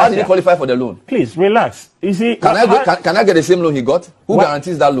did he qualify for the loan? Please relax. You see, can I get the same loan he got? Who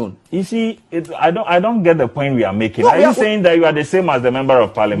guarantees that loan? You see, I don't get the point we are making. Are you saying that you are the same as the member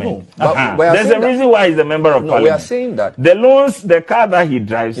of parliament? No, there's a reason why he's the member of parliament. We are saying that the loans, the car that he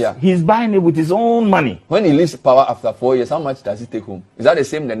drives, he's buying it with his own money. When he leaves power after 4 years, how much does he take home? Is that the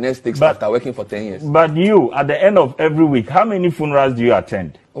same the next takes after working for 10 years? But you, at the end of every week, how many funerals do you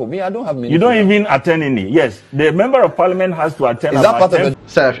attend? Oh, me, I don't have many. You don't even attend any. Yes, the member of parliament has to attend. Is that part of it?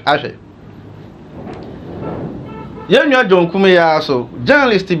 Sir, Ashe. Yenya John Kumeya, so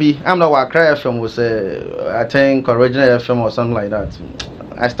journalist to be, I'm not what Cry FM was, I think, original FM or something like that.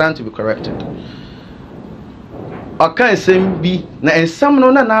 I stand to be corrected. Okay, same be na and some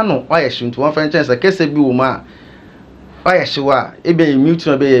no no. Why should one friend chance? I guess be woman. Why sure? It be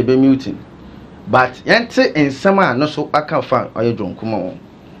muting, be muting. But yente and summer no so I can find or you don't come on.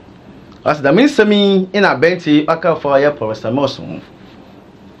 As the means to me in a benty, I can find your Professor Moson.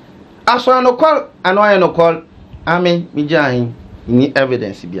 As I no call, I know I no call. I mean, me jahin ni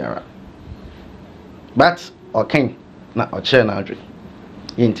evidence biara. But okay, na oche na adwe.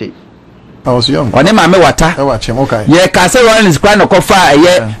 Yente. I was young. One mama wata. I watch him. Okay. Yeah, kase one is quite no kofa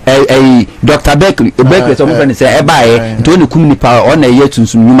Dr. Beckley so mo say e ba e nto ne kum nipa on na ye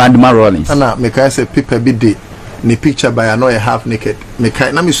tunsum Numa Duma Rollins. Ana me kai say people be dey ni picture by no half naked. Me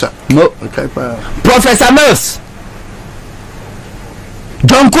kai na me sha. No. Okay pa. Professor Mills.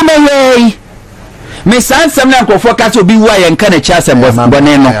 John Kumeye. Me sansem na nkofo ka so bi wa ye nka na cha asem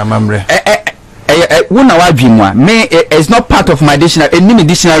bone no. Wo na wa dwemu a me it's not part of my dictionary. Any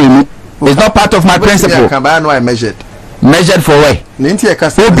dictionary no. It's not part of my principle. Can buy no I measured. Measured for where? Ninti e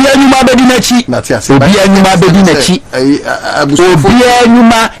kasa. Obi anyuma bedi na chi. Obi anyuma bedi na chi. Obi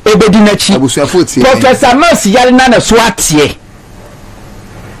anyuma ebedi na chi. Professor Mills yare na so atie.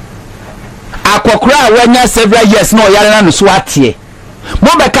 Akokora wanya several years no yare na so atie.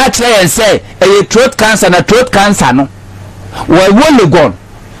 Mo be ka kire yen say throat cancer na throat cancer no. We wole gon.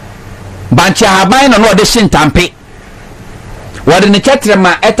 Banchi haban no de shintampe. What in the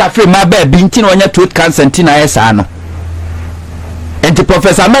chatrema etafre ma ba binti no nya throat cancer ntina yesa no. And the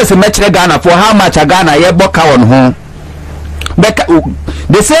Professor Mills metre Ghana for how much a Ghana ye boka on ho. Beka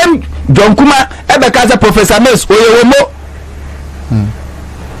the same John Kuma ebeka as Professor Mills oyewomo.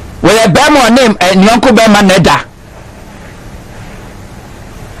 We a bema name and Yonko Bema Neda.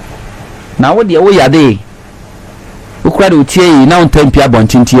 Now what the way are they? Ukra do tie na ontempia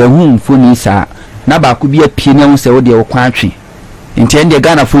bontinti ehun foni sa na ba ku bi apie na hu se wo de wo kwatwe. Nti ende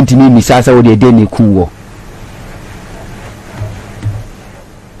Ghana fonti ni misasa wo de de ne kunwo.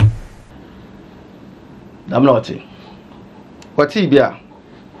 I'm not. What's he be?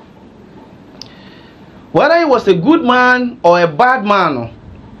 Whether he was a good man or a bad man,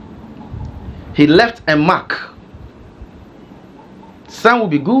 he left a mark. Some will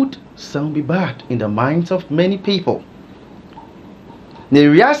be good, some will be bad in the minds of many people. Ne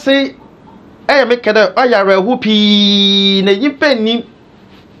riase make it ayare whoopee ne yimpa ni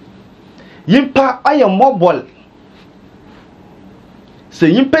yimpa aye mobile. Se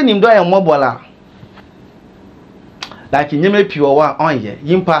yimpa nim do aye mobile like nyeme pure wa on ye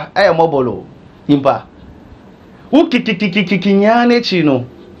yimpa aye mobile yimpa wo kikikikiki nya na chi no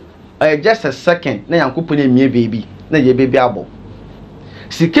just a second na yankopon emie baby na ye baby abo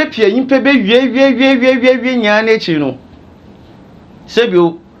sike pia yimpe be wie nya na chi no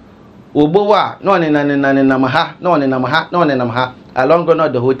sebio obowa no ne na maha no ne na maha along go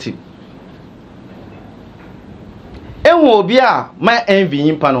not the whole team enwo obi a ma envy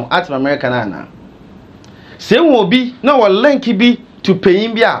yimpa no at America na se enwo obi na wo link bi to pay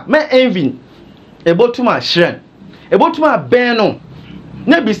bi a ma envy ebotuma shren ebotuma ben no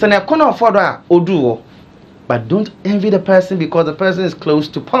na bi se na kono afford a oduwo. But don't envy the person because the person is close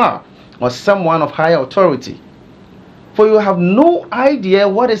to power or someone of higher authority, for you have no idea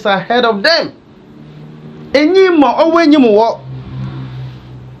what is ahead of them. Enyima owenyimo wo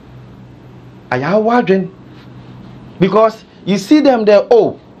aya wadwen, because you see them there.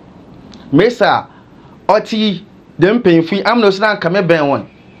 Oh, mesa oti dem painful am no sna kame ben won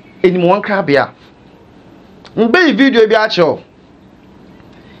enim won krabia mbe video bi a cho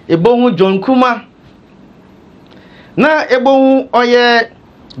ebohu John Kuma na ebohu oye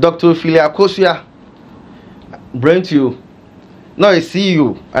Dr. Philia Kosua brand you no I see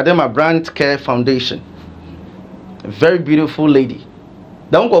you at my brand care foundation, a very beautiful lady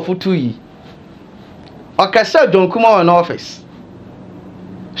don't go for 2 years. Okasa John Kuma in office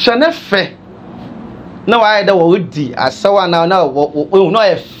shane fe na why da wo di asawa na wo no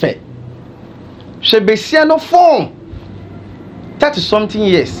efe she besia no form 30 something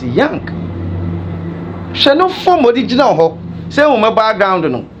years young she no form original ho say wo my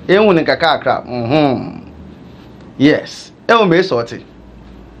background no ehun ni kaka akra yes ehun me sorti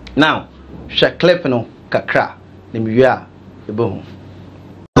now she clip no kakra ni miwa ebohu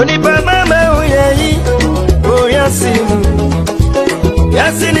oni baba ma oyayi oyasimu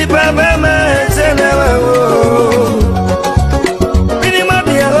yasini baba ma tena wo bini ma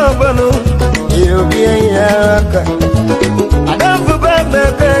bia obano yo bia yaka adafu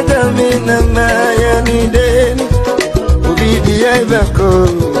baba kada mina maya ni den ubidi yabako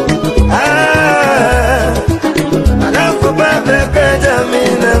adafu baba kada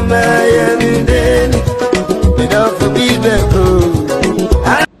mina maya ni den adafu bibeko.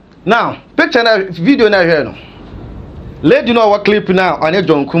 Now picture na video na here no lady no what clip now on a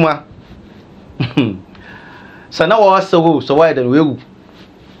John Kuma. So now was so why then we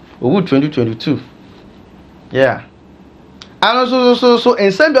 2022. Yeah. And also so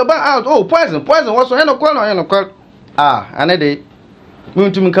and send about out. Oh, poison what's so no call. Another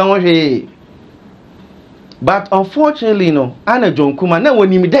me to me can here. But unfortunately no, Anna John Kuma na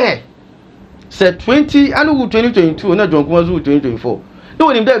when him there. Said 2022 na John Kuma 2024. No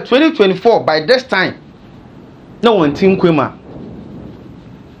when him there 2024 by this time. No one team kwema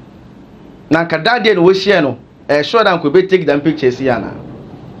na kadade no share no sure dan ko be take them pictures here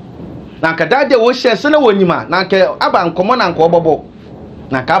na kadade wo share se na wonima na ke aba nkomo na nko obobo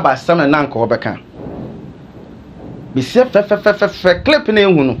na ka aba sam na nko obeka bi se fe clip na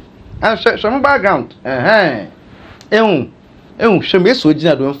ehu no an hwe background ehu hwe me so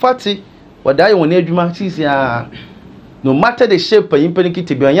gina do mfati wadaye won adwuma tisi a no matter the shape yimpa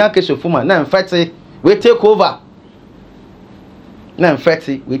nikiti bi anya ke sofuma na mfati we take over. Na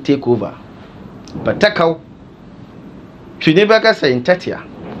mfati we take over. But takao twinebaka say ntatia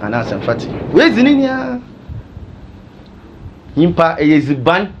ana mfati. We zininya. Yimpa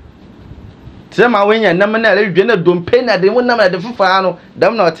eyeziban. Tema wenya nam na redwe na dompe na de wonam na de fufa no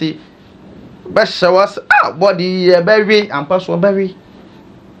dam na oti. Ba shawas body berry ampa so berry.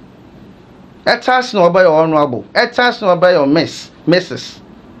 Etas no oba your honorable. Etas no oba your misses.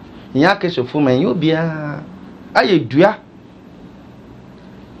 Nyake sofuma yu bia aye dua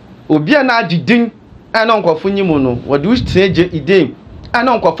obia na adidin ana nkofo nyimu no wode ustinje idem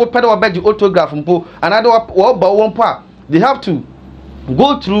ana nkofo pede obaji autograph mpo anade wo ba wo mpo a they have to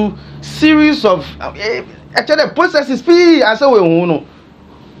go through series of actually processes fi asa we hu no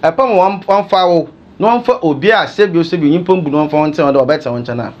epam one fawo no amfa obia sebio nyimpo mbu no amfa wonte wode obeta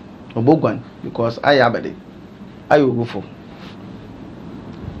wonche na obogwan because aye abede aye ogufo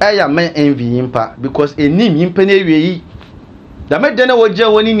aya men envy yimpa because enim yimpa na ewie da medde na woje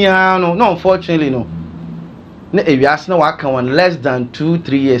woni ni ha no unfortunately no na ewiase na waka one less than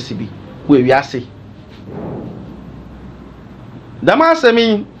 2-3 years bi we ewiase da ma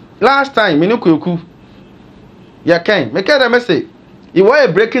asemi last time me no kweku ya kan me kada me say you were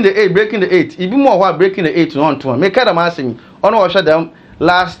breaking the 8 ibi mo wa breaking the 8 no on to me kada ma asemi ono wo hwe dem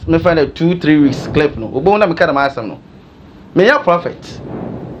last me find a 2-3 weeks clip no obo na me kada ma asem no me ya prophet.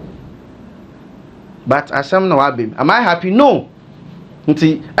 But asem na wabem. Am I happy? No.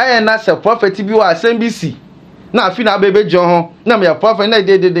 Nti na se prophet bi wa asem bi si. Na afi na bebe jo ho. Na me prophet na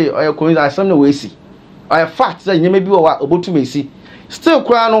dey oya ko asem na we si. I fact say nyeme bi wo wa obotum esi still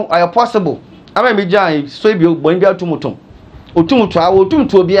kura no I possible ama me jan so bi bon bi atumutum otumutu awo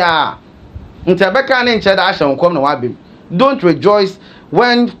otumtu obi a ntabeka ne nche da ahye nkom na wa bem. Don't rejoice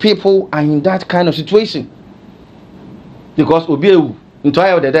when people are in that kind of situation, because obi ewu nto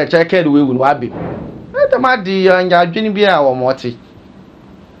ayo de check the way we wa bem. Eta ma di anja adwini bi a wo moti.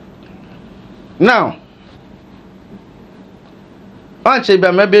 Now anche be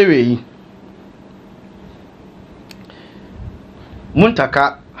mabere yi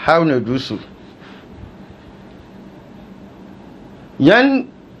Muntaka Haruna Dusu yan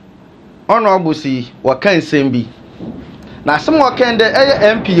honorable si wakan sembi na some wakan de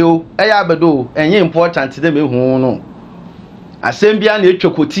MPO abedo enye important dem ehu no assembi na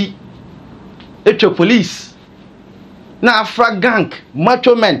etwekoti police na afra gang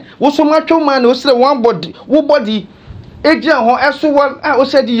macho men wo so macho man o sire one body wo body egia ho eso wo o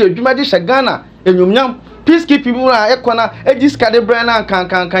se di adwuma di Ghana enwumnyam peacekeeping people na ekona ejiskade brand na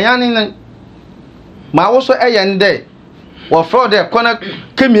kan yan ma wo so eyende wo fraud ekona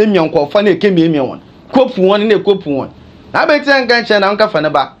kemiemia nkofa na kemiemia won kopu won na kopu won na beti nkan che na nka fa ne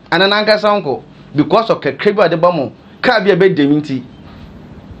ba anana nka sanko because of kekrebi ade ba mo ka bia be deminti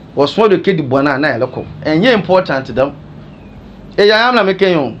wo so de kedi bona na eleko enye important dem ya am na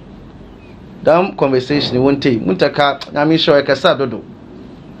mekenyo dam conversation won't take Muntaka na me sure ekasa dodo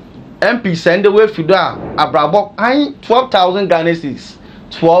MP send away fido a abrabo 12,000 Ghana cedis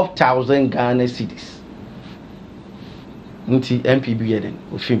 12,000 Ghana cedis nti MPB yeden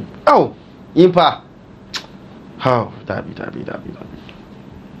ofim oh impa how that be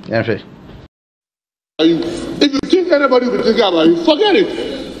yeah fair. If you think anybody will be thinking about you, forget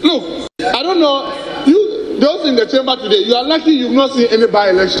it. Look, I don't know, those in the chamber today, you are lucky you've not seen any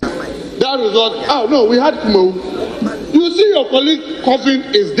by-election. That result, oh no, we had Kumo. You see your colleague coughing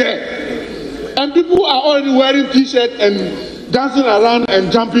is there. And people are already wearing t-shirts and dancing around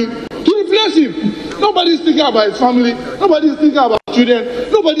and jumping to replace him. Nobody is thinking about his family. Nobody is thinking about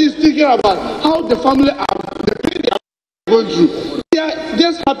children. Nobody is thinking about how the family the pain they are going through. They are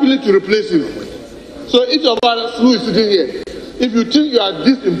just happily to replace him. So each of us who is sitting here, if you think you are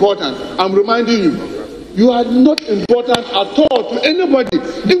this important, I'm reminding you, you are not important at all to anybody,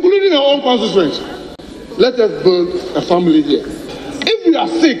 including your own constituency. Let us build a family here. If you are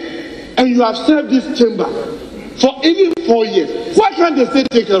sick and you have served this chamber for even 4 years, why can't the state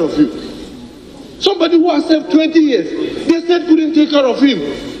take care of you? Somebody who has served 20 years, the state couldn't take care of him.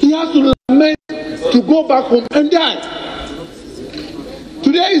 He has to lament to go back home and die.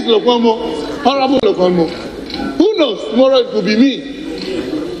 Today is Lokwamo, Honorable Lokwamo. Who knows? Tomorrow it could be me.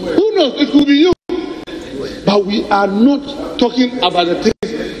 Who knows? It could be you. But we are not talking about the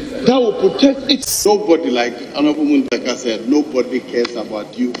things that will protect it. Nobody, like Honorable Muntaka said, nobody cares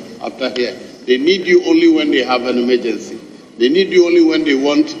about you after here. They need you only when they have an emergency. They need you only when they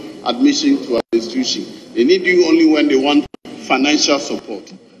want admission to an institution. They need you only when they want financial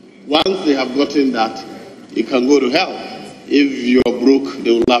support. Once they have gotten that, you can go to hell. If you're broke,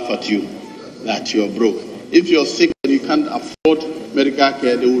 they will laugh at you that you're broke. If you're sick and you can't afford medical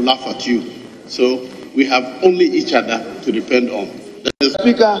care, they will laugh at you. So we have only each other to depend on.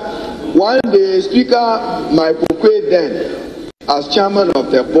 Speaker, one day Speaker Michael Quay then, as chairman of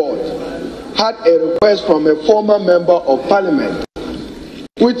the board, had a request from a former member of parliament,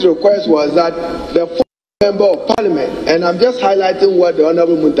 which request was that the former member of parliament, and I'm just highlighting what the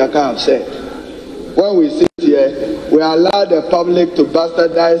Honorable Muntaka have said. When we sit here, we allow the public to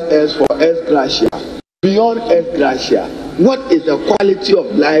bastardize us for S. Gracia. Beyond S. Gracia, what is the quality of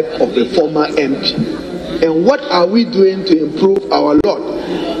life of the former MP? And what are we doing to improve our lot?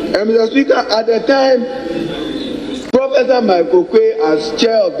 And Mr. Speaker, at the time, Professor Michael Quay, as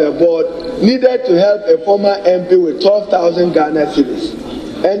chair of the board, needed to help a former MP with 12,000 Ghana cedis.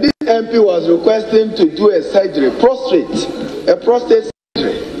 And this MP was requesting to do a surgery, a prostate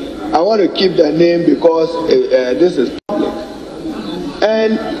surgery. I want to keep the name because this is public.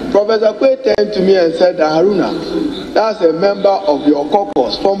 And Professor Quay turned to me and said, Haruna, that's a member of your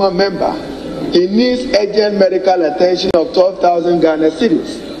caucus, former member. He needs urgent medical attention of 12,000 Ghana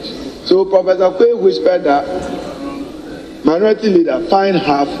cedis. So Professor Quay whispered that minority leader find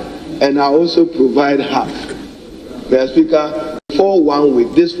half and I also provide half. Mr. Speaker, before 1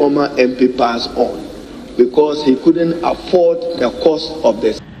 week, this former MP passed on because he couldn't afford the cost of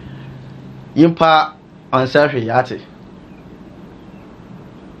this. Yimpa answer yate.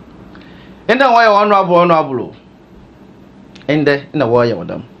 And then why honorable and then in the warrior with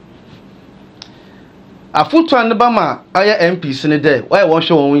them. A foot and the Bama aya MPs in the day. Why won't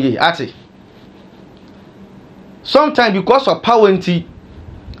show 1 year ate? Sometimes because of power and tea,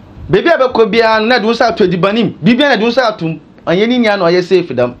 baby abeko bia na do sa to dibanim bibia na do sa atum anye ni nya na oye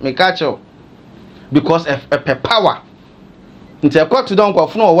safe dam me ka che because a power nti e court don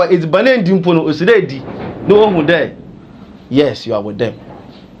kwafo no wa edibane ndi mpo no osire di no hu there yes you are with them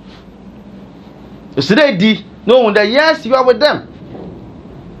osire di no hu there yes you are with them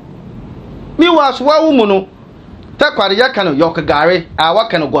mi was wa wu no takware ya kan yok gare a wa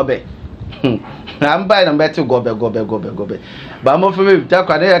kan gobe am bai na betu gobe ba mo fe me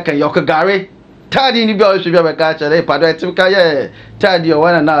takware ya kan yok gare tadi ni bi o se bi be ka chere pado etika ye tadi o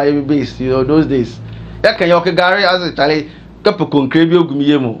wana na e base, you know, those days ya kan yok gare as tale kapo konkre bi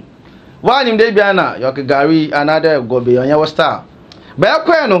ogumiye mu wani mde bia na yok gare another gobe onya wo star ba ya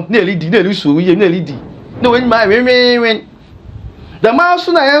kwa no na elidi na elusu wiye na elidi na wen ma wen the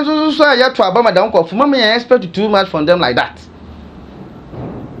mouse na yenzo so ya to aba madam kofu mama ya expect too much from them like that.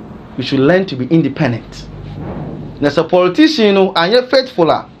 You should learn to be independent. As a politician, you know, and you're faithful.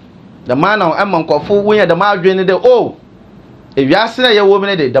 The man now am kofu when the man drain the oh. If you ask your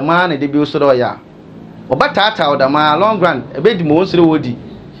woman the man they be so ya. Obatata or the man long run a bit more so woody.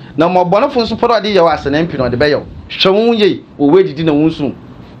 No more bonafon support the was an MP on the bayo. Show ye or wait in the woon.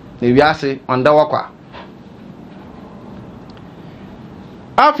 If you ask it on the walker.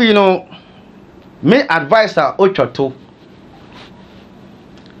 After you know, me advise her ochoto.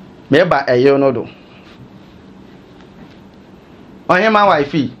 Me ba eyo no do. Onye ma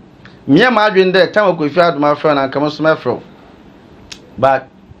wife. Me ma adwen there time ko fi aduma friend and come so my friend. But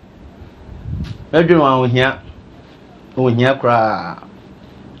adwen wa ohia kra.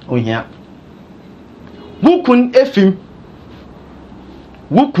 Ohia. Wukun efim.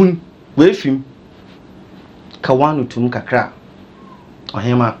 Wukun we efim. Kawanu tum kakra.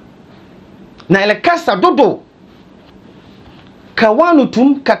 Ohema na ile kasa dodo kawanu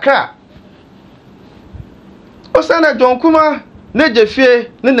tum kakra osana jonkuma ne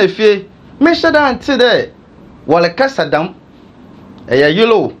jefie ne nefie me shada anti de wale kasa dam eya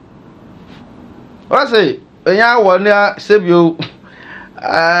yelo wase enya wona sebio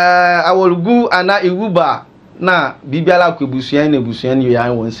awolugu ana iwuba na bibiala ko ebusuan na ebusuan yo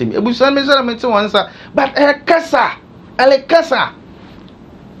yan won semi ebusuan me shada mete wonsa but kasa ale kasa.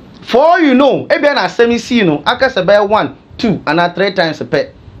 For you know, ebe na semi see no, akasa by 1, 2, and 3 times a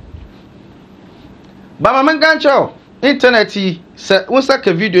pet. But my man can't show internet. Se one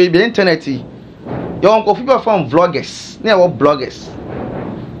second video be internet. Your uncle people from vloggers, near what bloggers.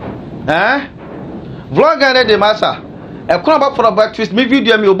 Vlogger de massa. A crumb for a back twist. Me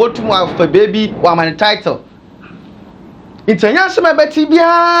video me about to move for baby or my title. International Betty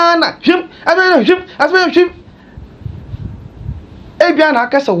Biana. Him, I mean him. Ebia na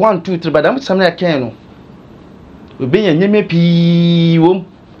akasa 1 2 3 badam samna akan no obi nyeme pii wom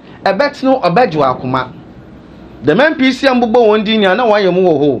ebet no obajo akoma the NPP ambobo wondi ni na wayem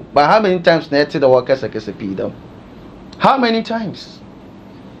wo ho but how many times na ete the workers akasa pii dam how many times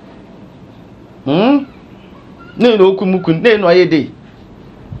ne no okumukun ne no ayede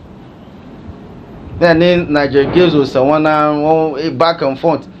na jegezo sa wana back and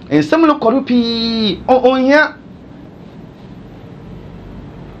forth en semlo korupi on here.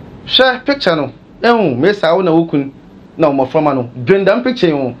 Share picture no. Me sa wo na wokun na o moframa no. Dwendam picture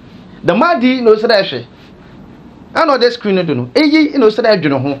yo. The madi no se da hwe. Ano the screen no do no. Eyi no se da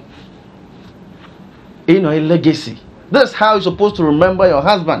dwene ho. No legacy. That's how you're supposed to remember your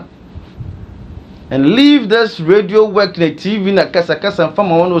husband. And leave this radio work na TV na kasa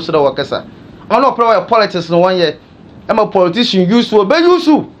fama one no se da wakasa. Ono pro politics no one year. I'm a politician useful be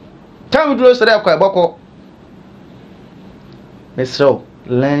useful. Time do se da kwa bako. So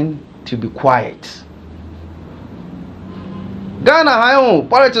learn to be quiet. Ghana hayo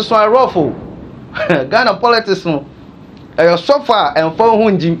politics so rough. Ghana politics no e so far and for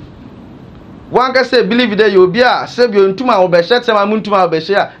hunji. One can say believe that you be a say you ntuma obeshe tema ntuma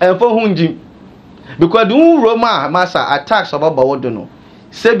obeshe and for hunji. Because the Roma massa attacks about bawodo no.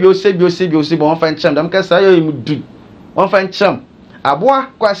 Say one find cham dam kasa yo imudu. One find cham. Aboa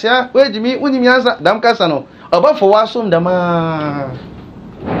kwasia we jimi unimi ansa dam kasa no. Oba for wasum dama.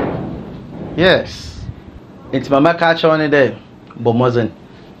 Yes. It's mama catch on there. But mozen.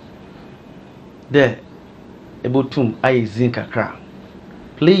 There. Ebutum aizin kakra.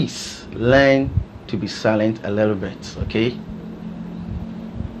 Please learn to be silent a little bit, okay?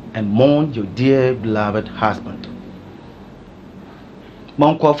 And mourn your dear beloved husband.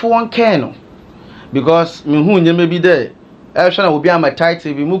 Monkofu one keno. Because me who may be there. Elshana will be on my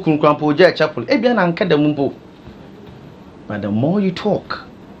title, be mukun krampo je chapel. Ebian ankada mumbo. But the more you talk,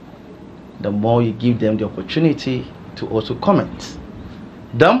 the more you give them the opportunity to also comment.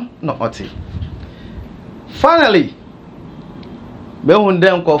 Dam no oti. Finally, me hu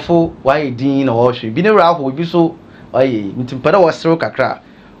ndem kofo why din na wo hwe bi ne wura ho bi so oye ntimpada wo sero kakra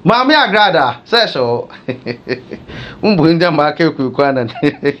maame agrada say so umbu ndem ma ka kuku anan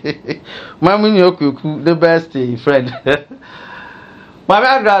maame ni okuku the best friend maame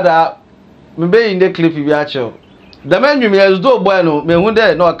agrada me be in the clip bi a cho the menu me as do boy no me hu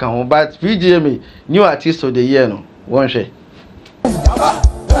there no kan ho but VGM new artist of the year no won hwe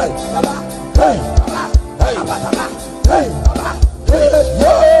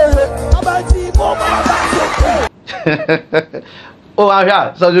oh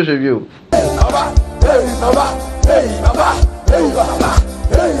aha so just review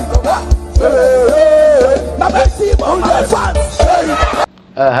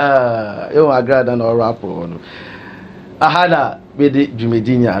eu agrada no rap no ahana be de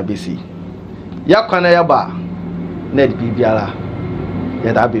dwumedinya abesi yakwana yaba ned bibiara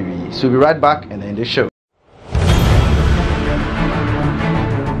yeah that baby so we'll be right back and end the show.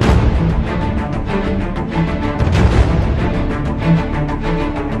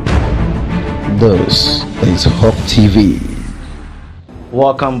 This is Hawk TV.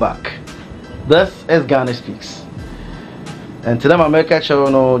 Welcome back. This is Ghana Speaks. And today my America show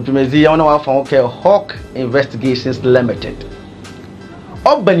no Jumezi I want to okay Hawk Investigations Limited.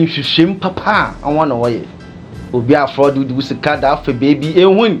 Obani hwehwem papa I want to way. Obi afro do sika da for baby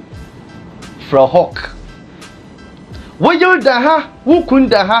ehun from Hawk. Wo you da ha, wo kun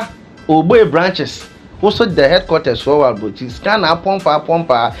da ha, oboy branches. Also the headquarters so about scan a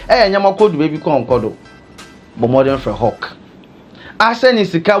pompa nyama code baby kon kodo but modern for Hawk aseni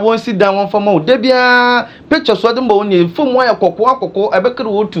sika won sit down one for mo de bia picture so dem bo ni fom wa akoko ebekere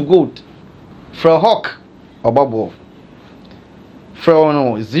wo to gold for Hawk obabo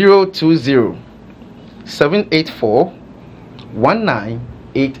from 020 784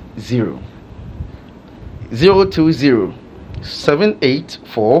 1980 020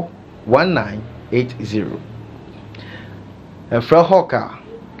 784 1980 and fra Hawker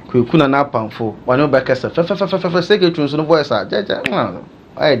kwekuna na pamfo wano bekasa fe secretary so no voice I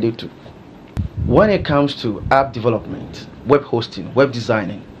do too. When it comes to app development, web hosting, web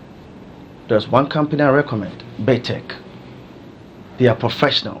designing, there's one company I recommend, Baytech. They are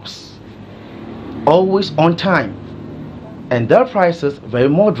professionals, always on time, and their prices very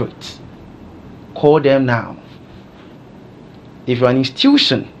moderate. Call them now. If you're an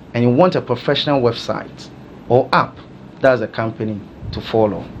institution and you want a professional website or app, that's a company to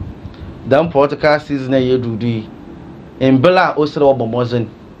follow. Then protocol season you do in Bella also Obamozen.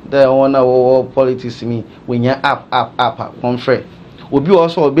 The one politics me when your app one friend. Will be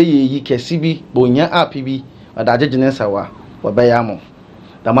also obey ye kesibi, but when your app be or that genesawa or bayamo.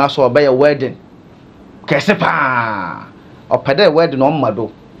 The master obey a wedding. Kesepa or pede wedding on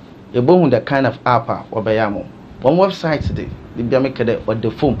Mado. A bone the kind of app or bayamo. One website today. The Biamaka or the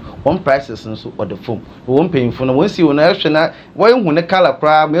phone, one prices and so or the phone. We won't pay for no one see on action. Why when the color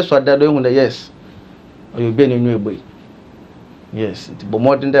crab, yes, what they're doing the yes. Or you've been in your way. Yes, it's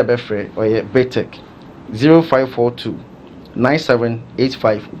more than the Befre or a Baytech 0542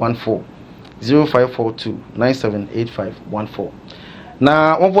 978514 0542 978514.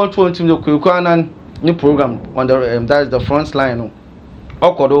 Now, 1.2 the Kukuanan new program on the that is the front line.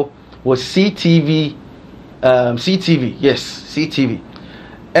 Okodo was CTV. CTV, yes, CTV.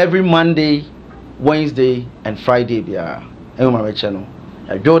 Every Monday, Wednesday, and Friday, my channel.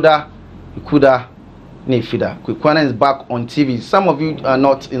 Joda, Ikuda, Nefida. Kwekwana is back on TV. Some of you are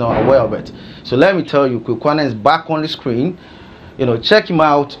not, aware of it. So let me tell you, Kwekwana is back on the screen. Check him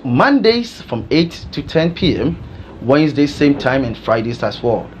out Mondays from 8 to 10 p.m. Wednesdays same time, and Fridays as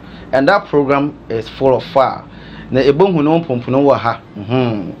well. And that program is full of fire. This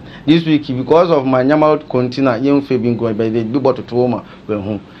week, because of my Yamal container, young Fabian going by the big bottle to Roma,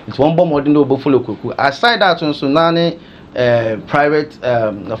 it's one bomb or no buffalo cuckoo. Aside that, on Sunani, private,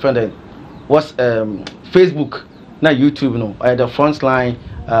 friend, what's Facebook, not YouTube, no, the front line,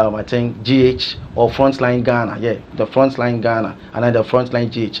 I think GH or Frontline Ghana, yeah, the Frontline Ghana, and the Frontline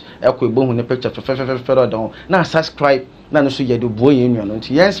GH. Echo boom in the picture for down. Now subscribe, now so you do boy union.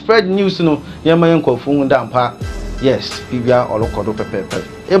 Yes, spread news, Yamayan Kofun down pa. Yes, PBR or local pepe.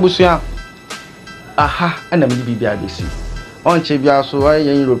 Ebusia, aha, and I'm BBC. On Chibia, so I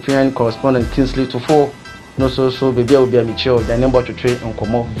European correspondent Kingsley to 4. No, so baby will be a mature, the number to trade and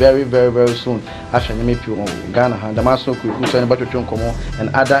come off very soon. After the MPP on Ghana, and the Master could about to come and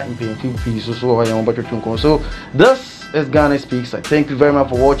other NPP so I am about to come. So, this is Ghana Speaks. I thank you very much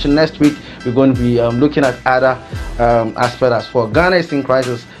for watching. Next week, we're going to be looking at other aspects as well. Ghana is in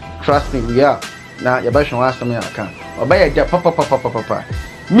crisis. Trust me, we are. Now, you're about to ask me, I can. Or by a papa.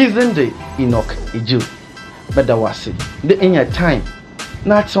 Mizende Enoch Eju. beda wase de in your time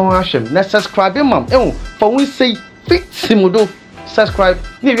na ton ahwem na subscribe mam for we say fit simudo subscribe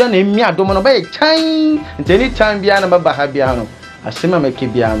ni wi na emi adom no be chan nti anytime bia na ba ha bia no asema make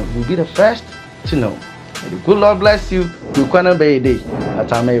bia no you be the first to know. May the good Lord bless you. You can be a day.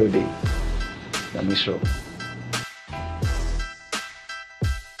 That's how may your day. Let me show.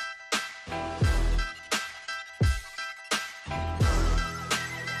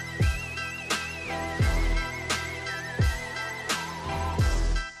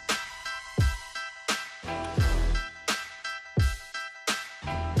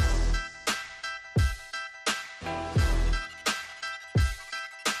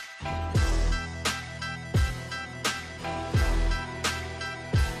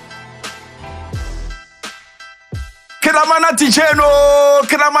 Kiramana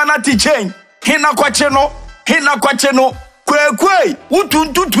tichen hina kwa cheno kwe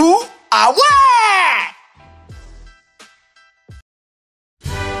utuntutu awa